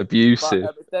worry. But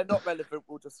Abusive. if they're not relevant,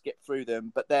 we'll just skip through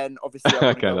them. But then, obviously, I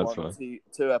want to Okay, go that's on fine.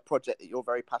 to a project that you're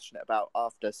very passionate about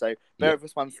after. So bear Yeah, with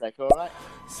us one sec, all right?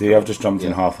 See, I've just jumped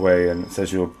in yeah. halfway, and it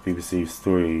says you're BBC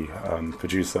Three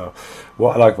producer.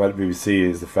 What I like about the BBC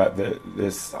is the fact that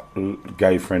it's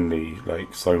gay friendly,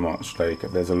 like so much. Like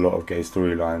there's a lot of gay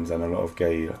storylines and a lot of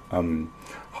gay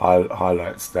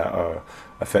highlights that are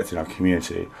affecting our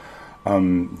community.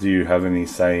 Do you have any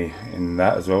say in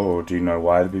that as well, or do you know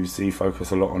why the BBC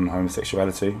focus a lot on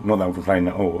homosexuality? Not that I'm complaining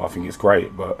at all. I think it's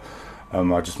great, but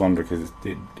I just wonder because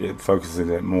it focuses on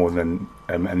it more than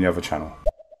any other channel.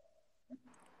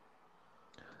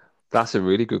 That's a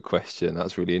really good question.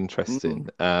 That's really Mm. interesting.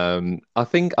 I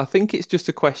think it's just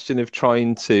a question of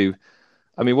trying to.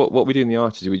 I mean, what we do in the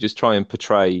Archers, we just try and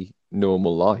portray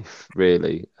normal life,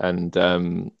 really, and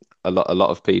a lot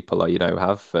of people are,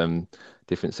 have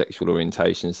different sexual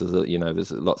orientations.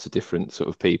 There's lots of different sort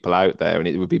of people out there, and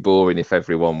it would be boring if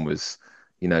everyone was,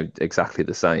 exactly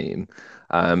the same.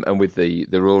 And with the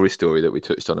Rory story that we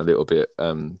touched on a little bit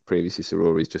previously, so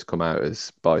Rory's just come out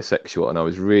as bisexual, and I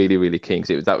was really, really keen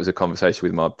because that was a conversation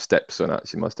with my stepson.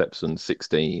 Actually, my stepson's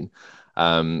 16.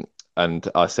 And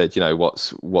I said,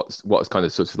 what's kind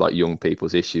of sort of like young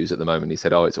people's issues at the moment? He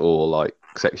said, oh, it's all like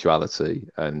sexuality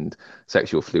and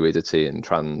sexual fluidity and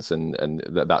trans, and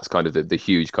that's kind of the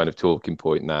huge kind of talking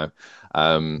point now.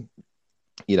 Um,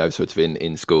 sort of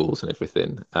in schools and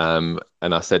everything. And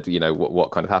I said,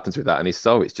 what kind of happens with that? And he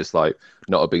said, oh, it's just like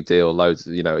not a big deal. Loads,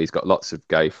 he's got lots of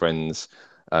gay friends,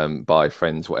 bi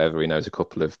friends, whatever. He knows a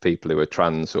couple of people who are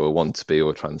trans or want to be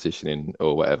or transitioning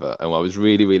or whatever. And I was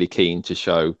really, really keen to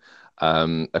show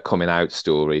a coming out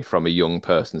story from a young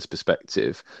person's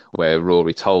perspective, where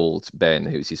Rory told Ben,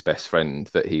 who's his best friend,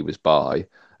 that he was bi,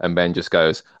 and Ben just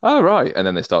goes, "Oh right," and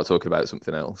then they start talking about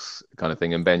something else, kind of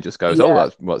thing. And Ben just goes, "Oh, Yeah,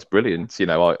 that's brilliant."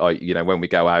 When we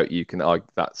go out,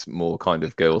 that's more kind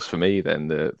of girls for me than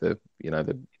the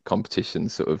competition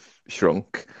sort of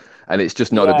shrunk, and it's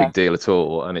just not a yeah, big deal at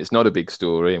all, and it's not a big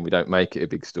story, and we don't make it a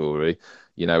big story.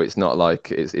 It's not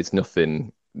like it's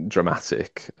nothing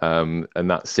dramatic, and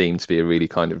that seemed to be a really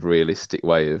kind of realistic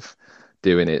way of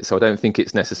doing it. So I don't think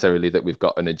it's necessarily that we've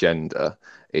got an agenda.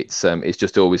 It's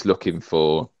just always looking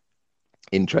for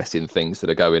interesting things that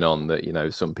are going on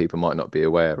that some people might not be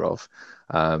aware of.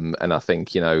 And I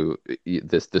think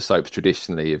the soaps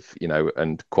traditionally have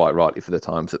and quite rightly for the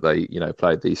times that they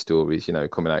played these stories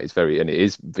coming out is and it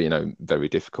is very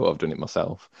difficult. I've done it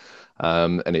myself,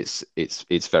 and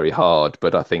it's very hard.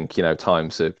 But I think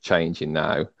times are changing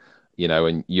now,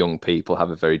 and young people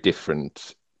have a very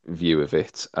different view of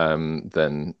it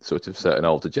than sort of certain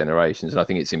older generations. And I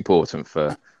think it's important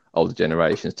for older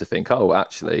generations to think, oh,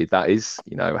 actually, that is,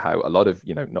 how a lot of,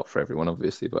 not for everyone,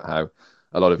 obviously, but how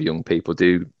a lot of young people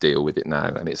do deal with it now,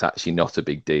 and it's actually not a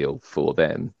big deal for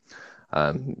them.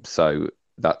 So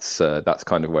that's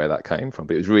kind of where that came from.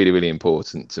 But it was really, really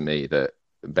important to me that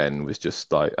Ben was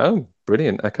just like, oh,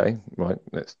 brilliant, okay, right,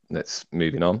 let's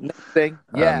moving on, next thing,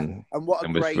 yeah. And what a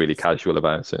and was great really casual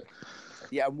about it.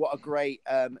 Yeah, and what a great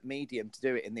medium to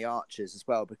do it in the Archers as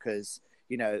well, because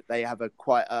they have a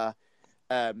quite a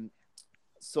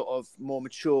sort of more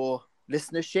mature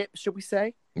listenership, should we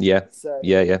say? Yeah, So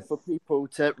yeah. for people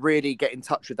to really get in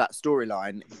touch with that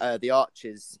storyline, the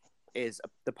Archers is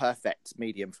the perfect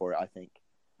medium for it, I think.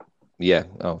 Yeah.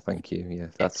 Oh, thank you. Yeah,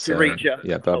 that's To reach a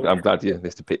yeah. But I'm glad you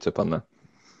missed a picked up on that.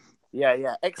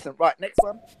 yeah, excellent. Right, next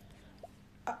one.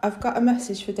 I've got a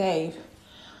message for Dave.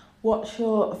 What's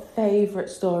your favourite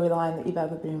storyline that you've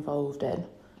ever been involved in?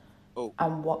 Oh,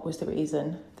 And what was the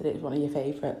reason that it was one of your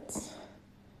favourites?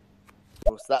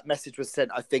 so that message was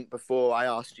sent, I think, before I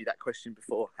asked you that question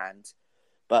beforehand.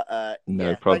 But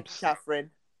No yeah, thank you, probs.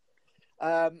 Catherine.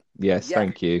 Yes, Yeah,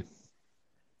 thank you.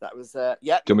 that was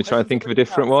yeah. Do you want Good me to try and questions, think of a everything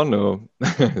different else. one, or?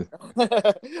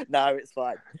 No, it's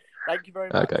fine. Thank you very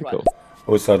much. Okay, Right. cool.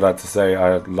 Also, I'd like to say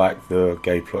I like the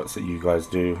gay plots that you guys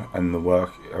do and the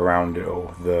work around it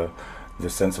all. The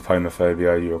sense of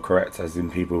homophobia. You're correct, as in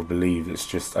people believe it's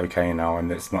just okay now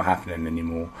and it's not happening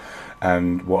anymore.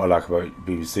 And what I like about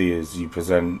BBC is you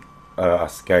present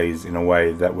us gays in a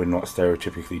way that we're not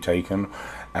stereotypically taken,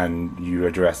 and you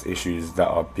address issues that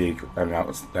are big and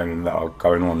that are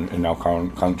going on in our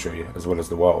current country as well as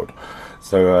the world.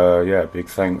 So yeah, big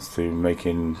thanks to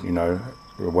making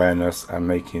awareness and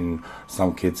making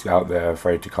some kids out there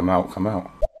afraid to come out come out.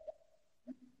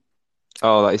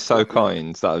 Oh, that is so Lovely.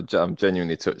 kind. I'm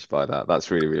genuinely touched by that.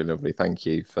 That's really, really lovely. Thank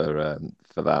you for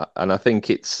that. And I think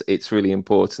it's really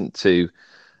important to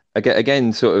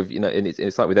again sort of and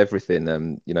it's like with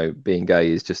everything. Being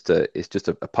gay is just a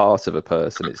part of a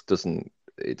person.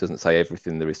 It doesn't say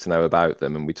everything there is to know about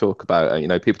them. And we talk about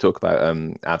people talk about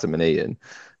Adam and Ian,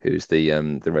 who's the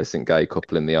resident gay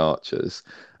couple in The Archers.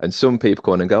 And some people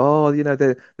go on and go, oh,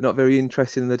 they're not very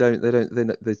interested, and they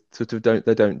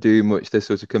don't do much. They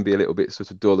sort of can be a little bit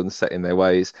sort of dull and set in their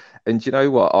ways. And you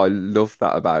know what? I love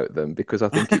that about them, because I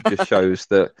think it just shows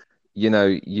that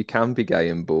you can be gay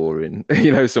and boring,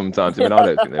 sometimes. I mean, I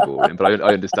don't think they're boring, but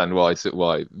I understand why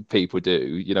people do,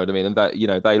 you know what I mean? And that,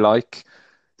 they like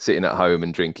sitting at home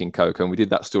and drinking coke. And we did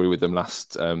that story with them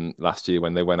last year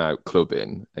when they went out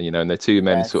clubbing, and they're two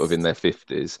men sort of Yes. in their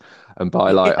 50s. And by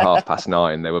like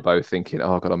 9:30, they were both thinking,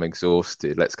 oh God, I'm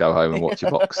exhausted. Let's go home and watch a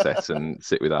box set and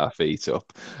sit with our feet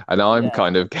up. And I'm Yeah.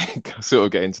 kind of sort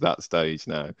of getting to that stage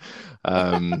now.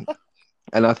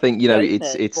 And I think Getting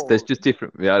it's there, there's Paul. just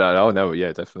different. Yeah, I know.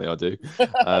 Yeah, definitely, I do.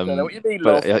 I don't know what you mean,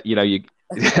 But love. you,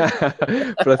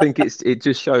 but I think it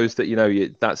just shows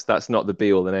that that's not the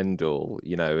be all and end all.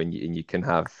 And you can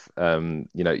have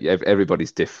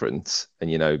everybody's different,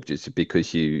 and just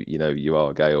because you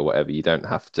are gay or whatever, you don't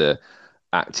have to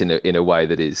act in a way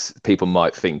that is people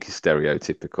might think is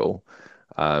stereotypical.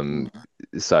 Um,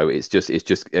 so it's just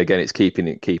again it's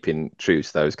keeping true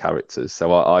to those characters.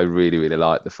 So I really really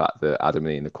like the fact that Adam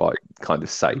and Ian are quite kind of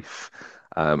safe,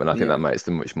 and I think Yeah. that makes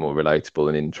them much more relatable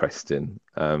and interesting.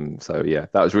 So yeah,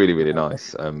 that was really really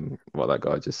nice. What that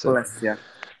guy just said. Bless you.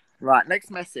 Right, next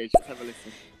message. Let's have a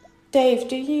listen. Dave,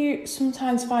 do you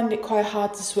sometimes find it quite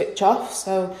hard to switch off?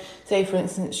 So, say for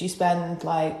instance, you spend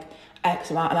like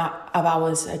X amount of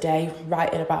hours a day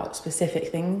writing about specific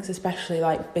things, especially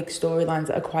like big storylines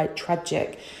that are quite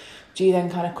tragic. Do you then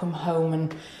kind of come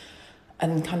home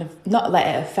and kind of not let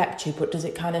it affect you, but does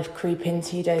it kind of creep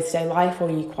into your day-to-day life, or are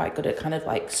you quite good at kind of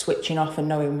like switching off and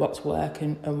knowing what's work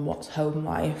and what's home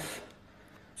life?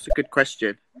 It's a good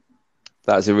question.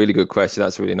 That's a really good question.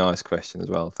 That's a really nice question as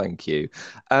well. Thank you.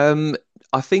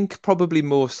 I think probably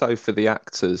more so for the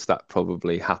actors that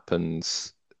probably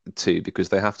happens too, because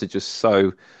they have to just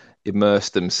so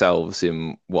immerse themselves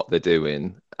in what they're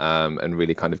doing, and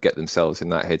really kind of get themselves in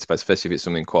that headspace, especially if it's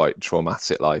something quite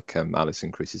traumatic like Alice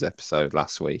and Chris's episode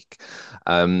last week.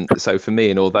 So for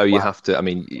me, and although you Wow. have to, I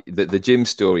mean, the gym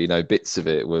story, bits of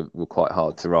it were quite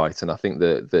hard to write, and I think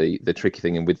the tricky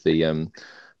thing, and with the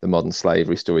modern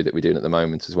slavery story that we're doing at the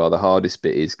moment as well. The hardest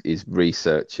bit is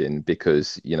researching,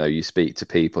 because you speak to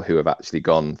people who have actually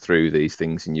gone through these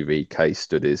things and you read case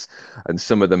studies, and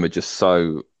some of them are just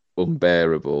so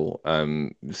unbearable,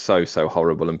 so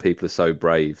horrible, and people are so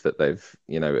brave that they've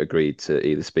agreed to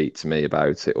either speak to me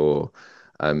about it or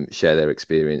share their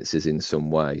experiences in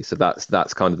some way. So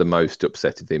that's kind of the most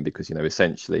upsetting thing, because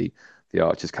essentially the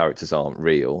Archer's characters aren't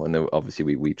real, and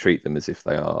obviously we treat them as if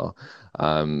they are,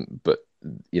 but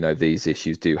these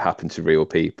issues do happen to real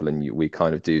people, and we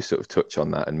kind of do sort of touch on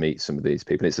that and meet some of these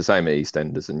people. And it's the same at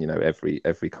EastEnders, and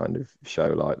every kind of show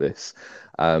like this.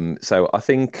 So I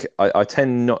think I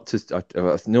tend not to.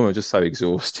 No, I'm just so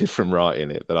exhausted from writing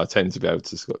it that I tend to be able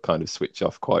to kind of switch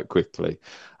off quite quickly.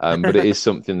 But it is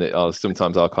something that I'll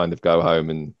kind of go home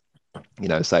and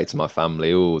say to my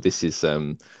family, "Oh, this is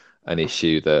an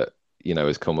issue that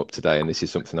has come up today, and this is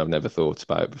something I've never thought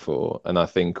about before." And I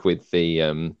think with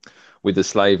the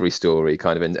slavery story,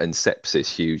 kind of, and sepsis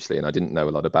hugely, and I didn't know a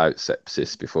lot about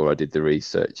sepsis before I did the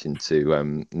research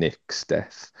into Nick's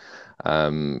death.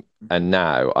 And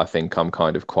now I think I'm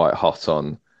kind of quite hot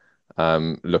on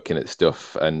looking at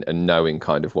stuff and knowing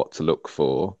kind of what to look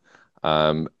for.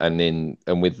 And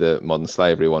with the modern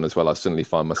slavery one as well, I suddenly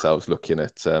find myself looking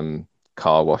at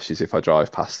car washes if I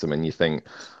drive past them, and you think,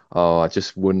 oh, I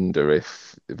just wonder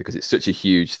if, because it's such a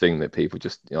huge thing that people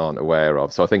just aren't aware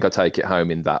of. So I think I take it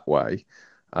home in that way.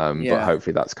 But Yeah.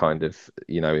 hopefully that's kind of,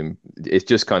 it's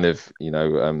just kind of,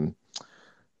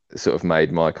 sort of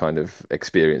made my kind of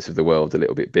experience of the world a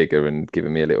little bit bigger and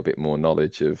given me a little bit more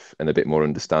knowledge of and a bit more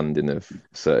understanding of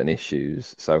certain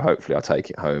issues. So hopefully I take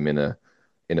it home in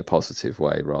a positive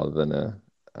way rather than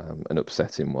an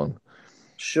upsetting one.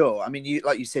 Sure. I mean, you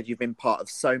like you said, you've been part of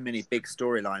so many big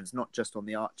storylines, not just on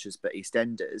the Archers but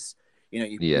EastEnders.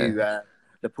 You know,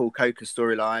 the Paul Coker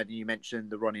storyline. You mentioned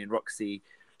the Ronnie and Roxy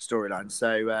storyline.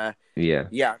 So yeah,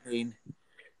 I mean,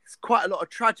 it's quite a lot of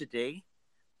tragedy,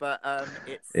 but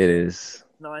it is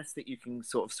nice that you can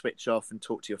sort of switch off and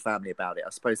talk to your family about it.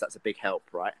 I suppose that's a big help,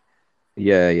 right?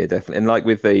 Yeah, definitely. And like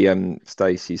with the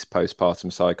Stacey's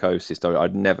postpartum psychosis story,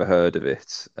 I'd never heard of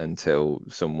it until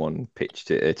someone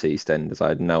pitched it at EastEnders. I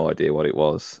had no idea what it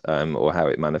was, or how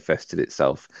it manifested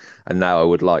itself. And now I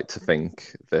would like to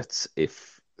think that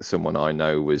if someone I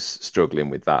know was struggling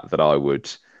with that, that I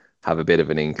would have a bit of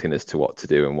an inkling as to what to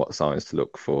do and what signs to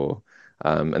look for.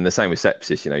 And the same with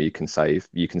sepsis,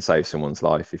 you can save someone's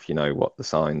life if you know what the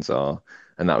signs are.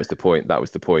 And that was the point.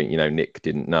 Nick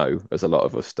didn't know, as a lot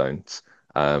of us don't.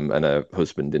 And her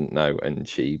husband didn't know, and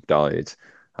she died.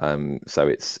 So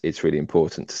it's really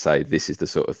important to say this is the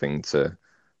sort of thing to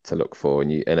look for.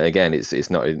 And again,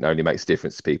 it only makes a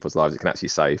difference to people's lives. It can actually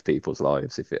save people's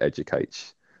lives if it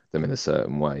educates them in a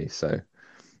certain way. So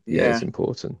yeah, it's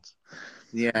important.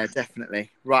 Yeah, definitely.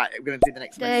 Right, we're going to do the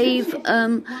next Dave,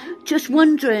 just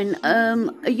wondering,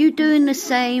 are you doing the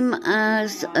same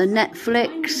as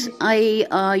Netflix?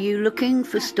 Are you looking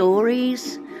for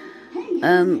stories?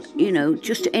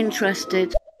 Just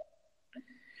interested.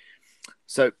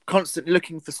 So, constantly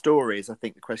looking for stories, I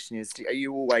think the question is, are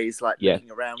you always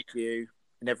looking around you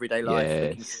in everyday life?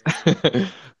 Yes,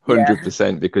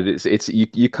 100%, because it's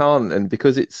you can't, and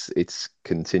because it's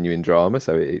continuing drama,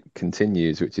 so it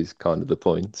continues, which is kind of the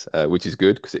point, which is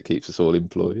good because it keeps us all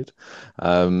employed.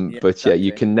 Exactly.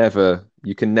 you can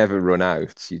never run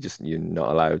out. You're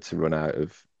not allowed to run out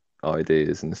of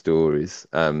ideas and stories.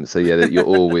 That you're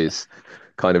always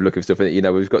kind of looking for stuff.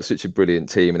 And we've got such a brilliant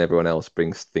team, and everyone else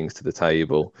brings things to the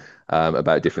table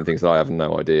about different things that I have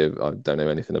no idea. I don't know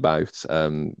anything about.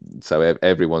 So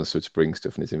everyone sort of brings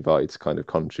stuff and is invited to kind of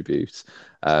contribute.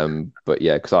 But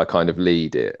yeah, because I kind of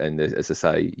lead it, and as I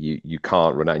say, you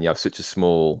can't run out, and you have such a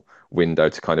small window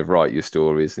to kind of write your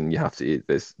stories, and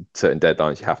there's certain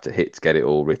deadlines you have to hit to get it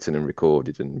all written and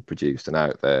recorded and produced and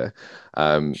out there.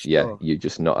 Sure. You're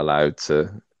just not allowed to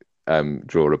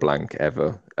draw a blank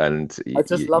ever, and I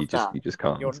just love that. You just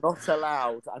can't. You're not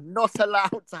allowed. I'm not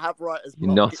allowed to have writer's block.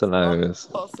 You're not allowed. It's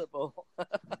not possible.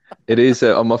 It is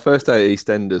on my first day at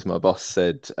EastEnders. My boss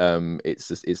said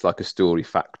it's like a story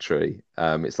factory.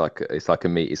 It's like a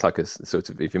sort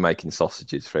of, if you're making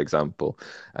sausages, for example,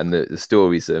 and the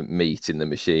stories are meat in the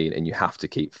machine, and you have to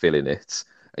keep filling it,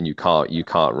 and you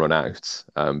can't run out,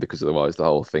 because otherwise the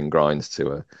whole thing grinds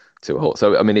to a halt.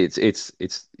 So I mean, it's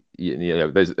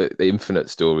there's infinite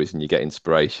stories, and you get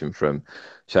inspiration from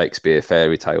Shakespeare,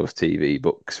 fairy tales, TV,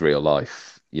 books, real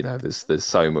life. There's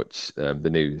so much, the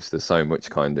news. There's so much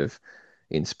kind of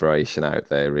inspiration out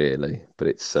there, really. But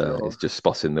it's just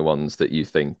spotting the ones that you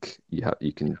think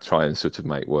you can try and sort of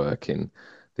make work in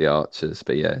the Archers.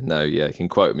 But you can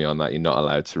quote me on that. You're not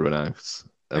allowed to run out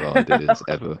of ideas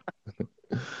ever.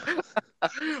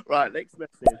 Right, next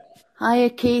message. Hiya,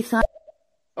 Keith.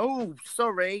 Oh,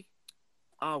 sorry.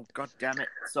 Oh, god damn it.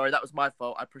 Sorry, that was my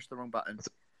fault. I pushed the wrong button.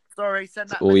 Sorry, send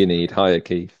that. That's all you need. Hiya,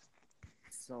 Keith.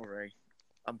 Sorry.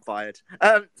 I'm fired.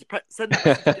 Send that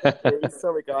message again, please.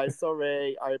 Sorry, guys.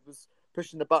 Sorry. I was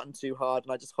pushing the button too hard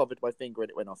and I just hovered my finger and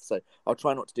it went off. So I'll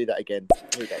try not to do that again.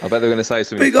 Here we go. I bet they're going to say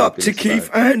something. Big up to Keith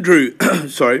Andrew.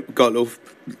 Sorry, got a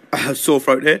little sore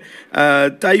throat here.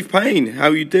 Dave Payne, how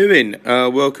are you doing?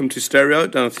 Welcome to Stereo.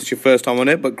 Don't know if it's your first time on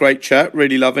it, but great chat.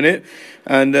 Really loving it.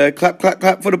 And clap, clap,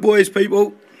 clap for the boys,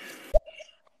 people.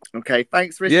 Okay,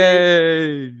 thanks, Richard.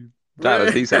 Yay!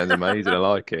 He sounds amazing. I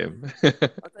like him. I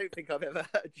don't think I've ever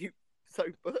heard you so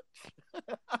butch.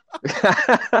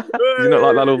 You're not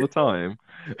like that all the time.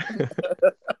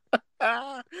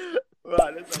 Right,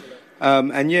 let's have a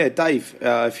look. And yeah, Dave,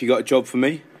 if you got a job for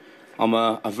me, I'm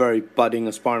a very budding,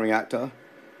 aspiring actor.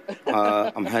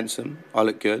 I'm handsome. I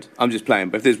look good. I'm just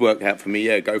playing, but if there's work out for me,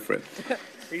 yeah, go for it.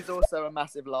 He's also a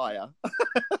massive liar.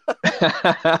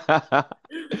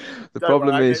 The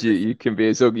problem is you can be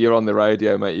as ugly. You're on the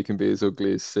radio, mate. You can be as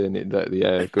ugly as sin.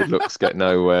 Good looks get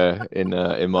nowhere in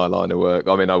my line of work.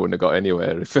 I mean, I wouldn't have got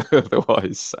anywhere if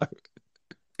otherwise. So.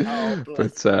 Oh,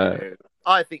 bless you.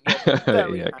 I think you're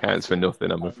very yeah, counts for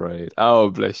nothing, I'm afraid. Oh,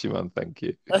 bless you, man. Thank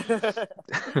you.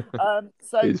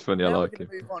 So he's funny. I like him.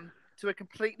 Move on to a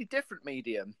completely different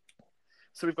medium.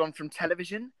 So we've gone from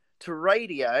television to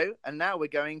radio, and now we're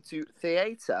going to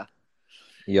theatre.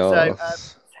 Yes.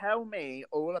 So tell me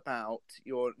all about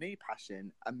your new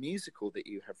passion, a musical that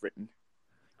you have written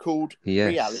called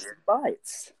Reality Yes,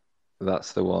 Bites.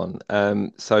 that's the one.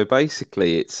 So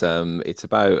basically, it's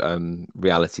about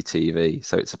reality TV.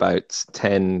 So it's about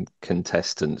 10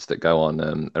 contestants that go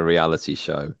on a reality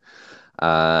show.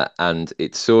 And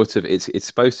it's sort of it's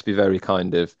supposed to be very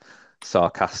kind of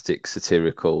sarcastic,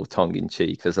 satirical,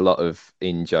 tongue-in-cheek. There's a lot of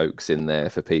in-jokes in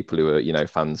there for people who are,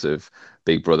 fans of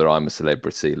Big Brother, I'm a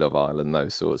Celebrity, Love Island,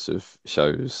 those sorts of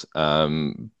shows.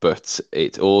 But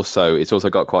it's also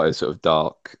got quite a sort of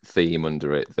dark theme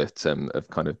under it that of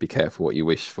kind of be careful what you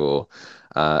wish for,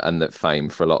 and that fame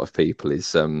for a lot of people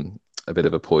is a bit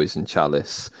of a poison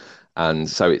chalice. And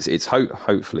so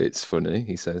hopefully it's funny,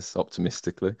 he says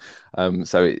optimistically.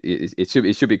 So it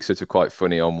should be sort of quite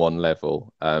funny on one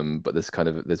level, but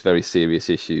there's very serious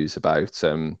issues about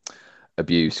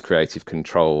abuse, creative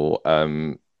control,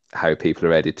 how people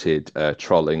are edited,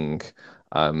 trolling.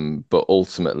 But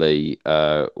ultimately,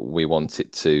 we want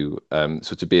it to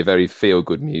sort of be a very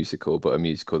feel-good musical, but a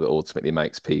musical that ultimately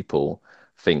makes people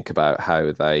think about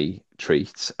how they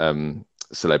treat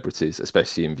celebrities,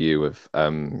 especially in view of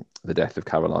the death of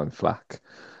Caroline Flack.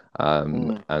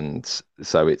 And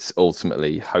so it's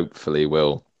ultimately, hopefully,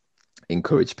 will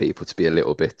encourage people to be a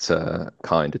little bit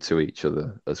kinder to each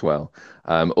other as well.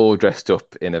 All dressed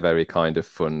up in a very kind of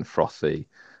fun, frothy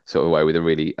sort of way with a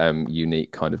really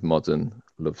unique kind of modern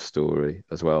love story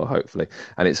as well, hopefully.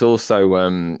 And it's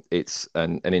also it's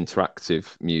an interactive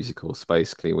musical. So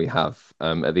basically, we have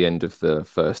at the end of the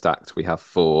first act, we have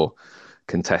four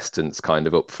contestants kind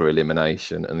of up for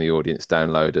elimination, and the audience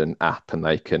download an app and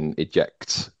they can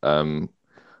eject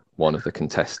one of the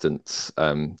contestants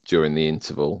during the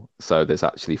interval. So there's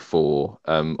actually four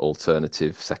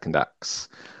alternative second acts,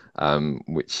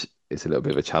 which is a little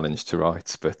bit of a challenge to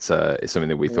write, but it's something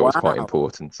that we thought was quite Wow.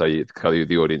 important. So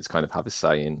the audience kind of have a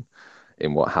say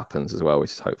in what happens as well,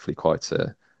 which is hopefully quite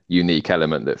a unique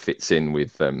element that fits in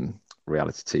with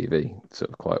reality TV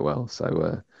sort of quite well.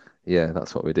 So yeah,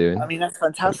 that's what we're doing. I mean, that's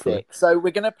Hopefully. fantastic. So we're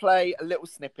going to play a little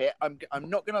snippet. I'm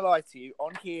not going to lie to you.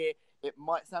 On here, it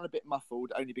might sound a bit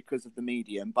muffled only because of the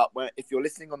medium, but if you're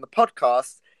listening on the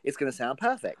podcast, it's going to sound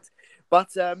perfect. But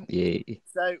Yeah.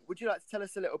 so would you like to tell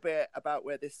us a little bit about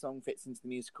where this song fits into the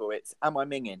musical? It's Am I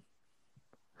Minging?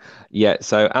 Yeah,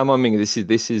 so Am I Ming?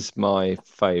 This is my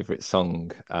favourite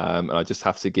song, and I just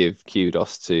have to give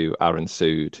kudos to Aaron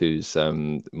Sood, who's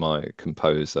my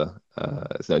composer.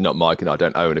 No, not Mike, and I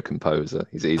don't own a composer.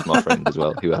 He's my friend as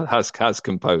well, who has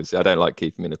composed it. I don't like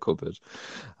keeping him in a cupboard.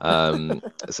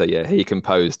 So yeah, he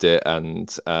composed it,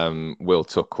 and Will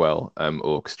Tuckwell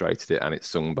orchestrated it, and it's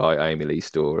sung by Amy Lee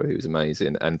Storer, who's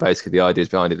amazing. And basically, the ideas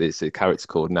behind it is a character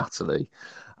called Natalie,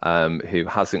 who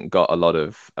hasn't got a lot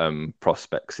of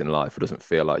prospects in life, or doesn't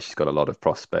feel like she's got a lot of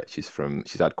prospects. She's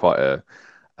had quite a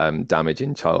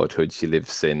damaging childhood. She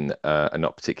lives in a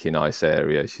not particularly nice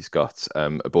area. She's got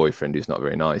a boyfriend who's not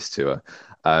very nice to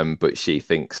her, but she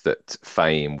thinks that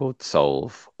fame would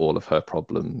solve all of her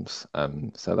problems.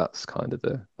 So that's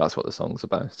that's what the song's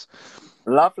about.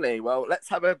 Lovely. Well, let's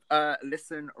have a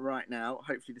listen right now.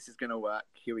 Hopefully this is going to work.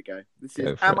 Here we go. This is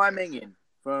Go for Am it. I Minging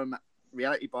from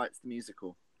Reality Bites, the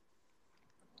musical.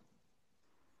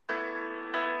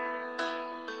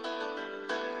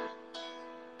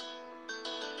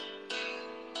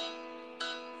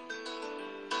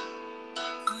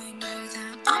 I know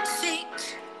that I'm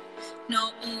fake,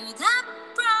 not all that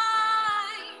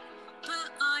bright,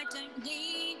 but I don't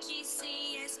need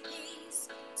GCSEs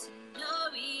to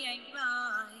know he ain't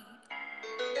right.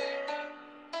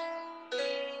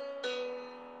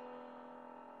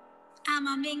 Am I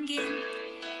minging?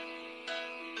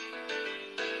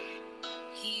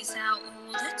 He's out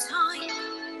all the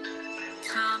time,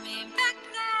 coming back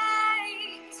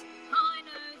late. I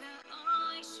know that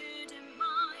I shouldn't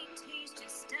mind, he's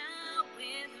just out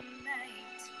with a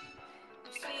mate. I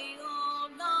feel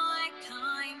like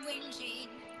I'm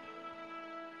whinging,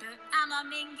 but am I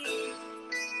minging?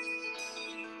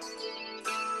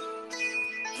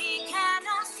 He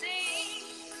cannot see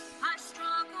I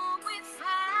struggle with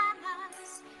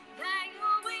fellas, they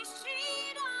always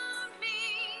cheat on me.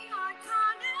 I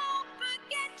can't help but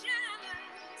get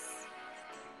jealous.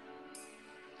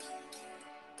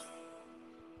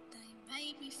 They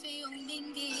made me feel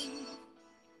minging.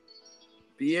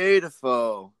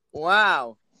 Beautiful.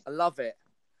 Wow. I love it.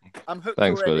 I'm hooked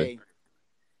Thanks, buddy. already.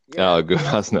 Yeah. Oh, good.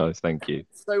 That's nice. Thank you.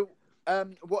 So,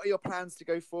 what are your plans to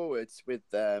go forwards with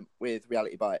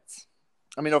Reality Bites?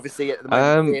 I mean, obviously at the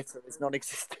moment Um, theatre is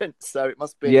non-existent, so it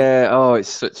must be. yeah, oh, it's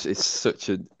such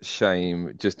a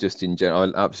shame. Just in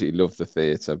general, I absolutely love the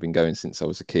theatre. I've been going since I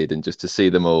was a kid, and just to see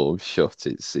them all shut,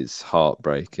 it's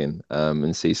heartbreaking.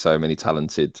 And see so many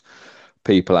talented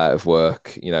people out of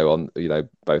work, on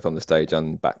both on the stage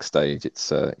and backstage.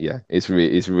 It's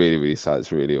really sad.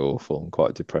 It's really awful and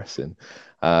quite depressing.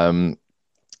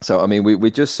 So I mean, we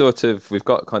just sort of we've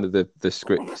got kind of the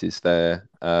script is there.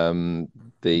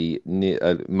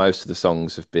 Most of the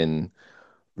songs have been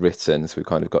written, so we've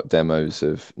kind of got demos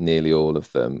of nearly all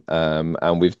of them.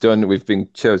 And we've been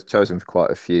chosen for quite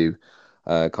a few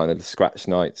kind of scratch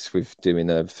nights. We're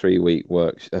doing a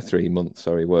 3-month,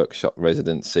 sorry, workshop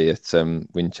residency at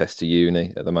Winchester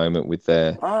Uni at the moment with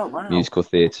their Oh wow! musical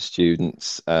theatre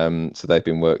students. So they've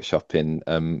been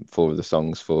workshopping 4 of the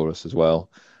songs for us as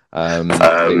well.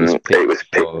 It was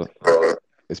picked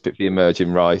for the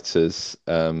Emerging Writers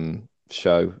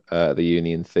show at the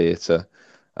Union Theatre.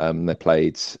 They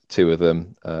played 2 of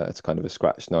them at kind of a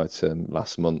scratch night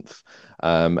last month.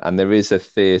 And there is a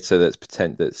theatre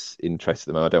that's interested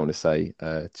in them. I don't want to say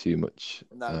too much,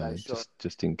 No, sure.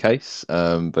 just in case.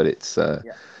 But it's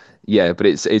but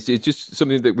it's just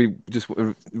something that we just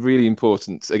really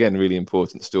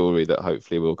important story that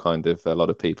hopefully will kind of a lot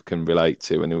of people can relate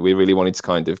to, and we really wanted to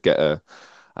kind of get a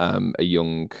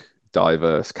young,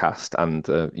 diverse cast and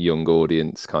a young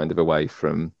audience kind of away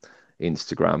from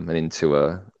Instagram and into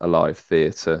a live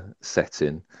theatre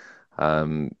setting.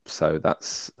 So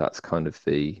that's kind of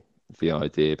the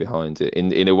idea behind it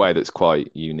in a way that's quite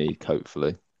unique,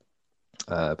 hopefully.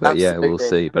 But Absolutely. yeah, we'll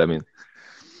see. But I mean,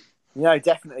 no,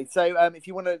 definitely. So if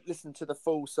you want to listen to the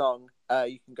full song,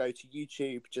 you can go to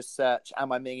YouTube, just search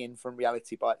Am I Mingin from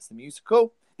Reality Bites the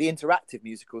musical, the interactive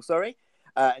musical, sorry.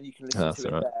 And you can listen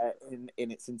to it there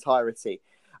in its entirety.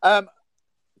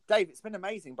 Dave, it's been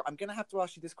amazing, but I'm going to have to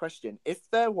ask you this question. If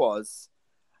there was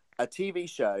a TV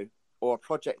show or a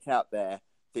project out there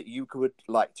that you would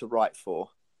like to write for,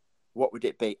 what would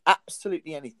it be?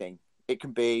 Absolutely anything. It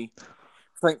can be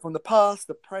something from the past,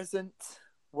 the present.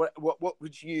 What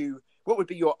would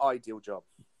be your ideal job?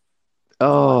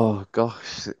 oh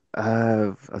gosh,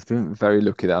 I've been very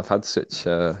lucky that I've had such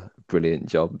brilliant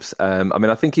jobs. I mean,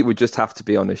 I think it would just have to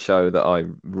be on a show that I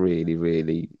really,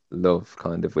 really love,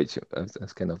 kind of, which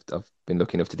again, I've been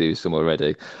lucky enough to do some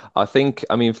already. I think,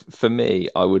 I mean, for me,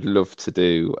 I would love to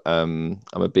do. I'm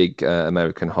a big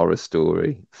American Horror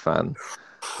Story fan,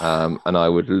 and I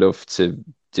would love to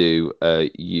do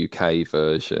a UK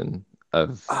version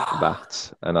of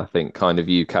that. And I think kind of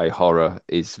UK horror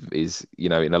is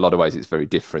in a lot of ways it's very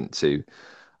different to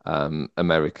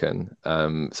American.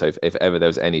 So if ever there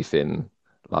was anything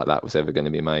like that was ever going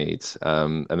to be made,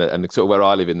 and sort of where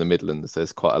I live in the Midlands,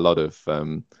 there's quite a lot of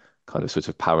kind of sort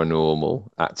of paranormal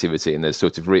activity, and there's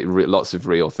sort of lots of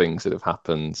real things that have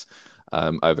happened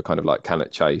over kind of like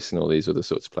Cannock Chase and all these other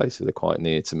sorts of places that are quite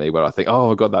near to me, where I think,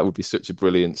 oh God, that would be such a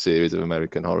brilliant series of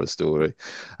American Horror Story.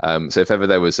 So if ever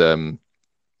there was a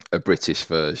British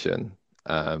version,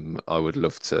 I would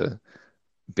love to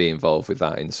be involved with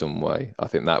that in some way. I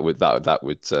think that would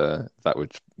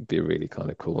be really kind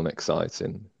of cool and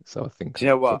exciting. So I think Do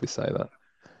you know what? I'd probably say that.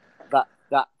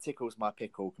 That tickles my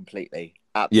pickle completely.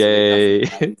 Yay!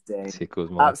 Absolutely. Tickles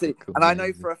my Absolutely. pickle. And I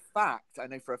know for a fact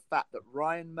that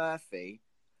Ryan Murphy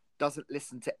doesn't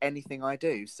listen to anything I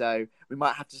do, so we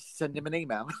might have to send him an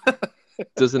email.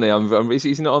 Doesn't he?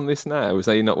 He's not on this now. Is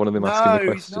he not one of them asking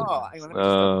the questions? No, he's not. Hang on, let me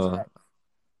just double check.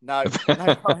 No,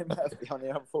 Ryan Murphy on the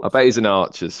unfortunately. I bet he's an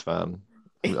Archers fan.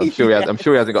 I'm sure he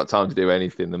hasn't got time to do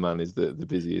anything. The man is the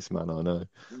busiest man I know.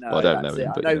 No, well, I don't know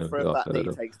him, but I know for a I've fact that heard he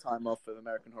of. takes time off of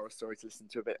American Horror Story to listen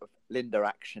to a bit of Linda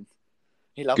action.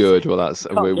 He loves Good. it. Well, that's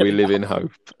we live in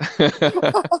hope.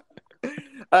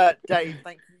 Dave,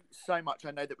 thank you so much.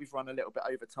 I know that we've run a little bit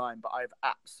over time, but I've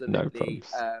absolutely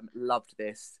loved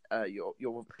this. Your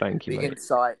Thank you, the mate.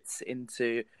 insights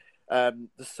into the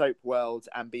soap world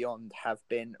and beyond have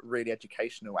been really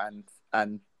educational,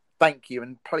 and thank you.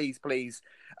 And please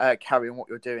carry on what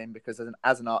you're doing, because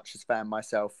as an Archers fan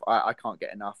myself, I can't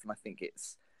get enough, and I think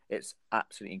it's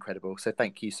absolutely incredible. So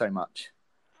thank you so much.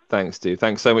 Thanks, dude.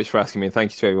 Thanks so much for asking me. And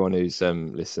thank you to everyone who's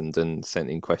listened and sent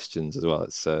in questions as well.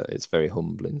 It's very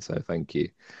humbling. So thank you.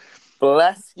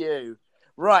 Bless you.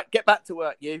 Right, get back to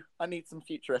work, you. I need some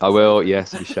future episodes. I will.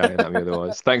 Yes, be shouting at me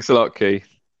otherwise. Thanks a lot, Keith.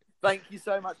 Thank you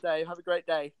so much, Dave. Have a great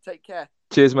day. Take care.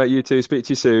 Cheers, mate. You too. Speak to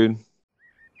you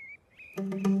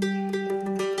soon.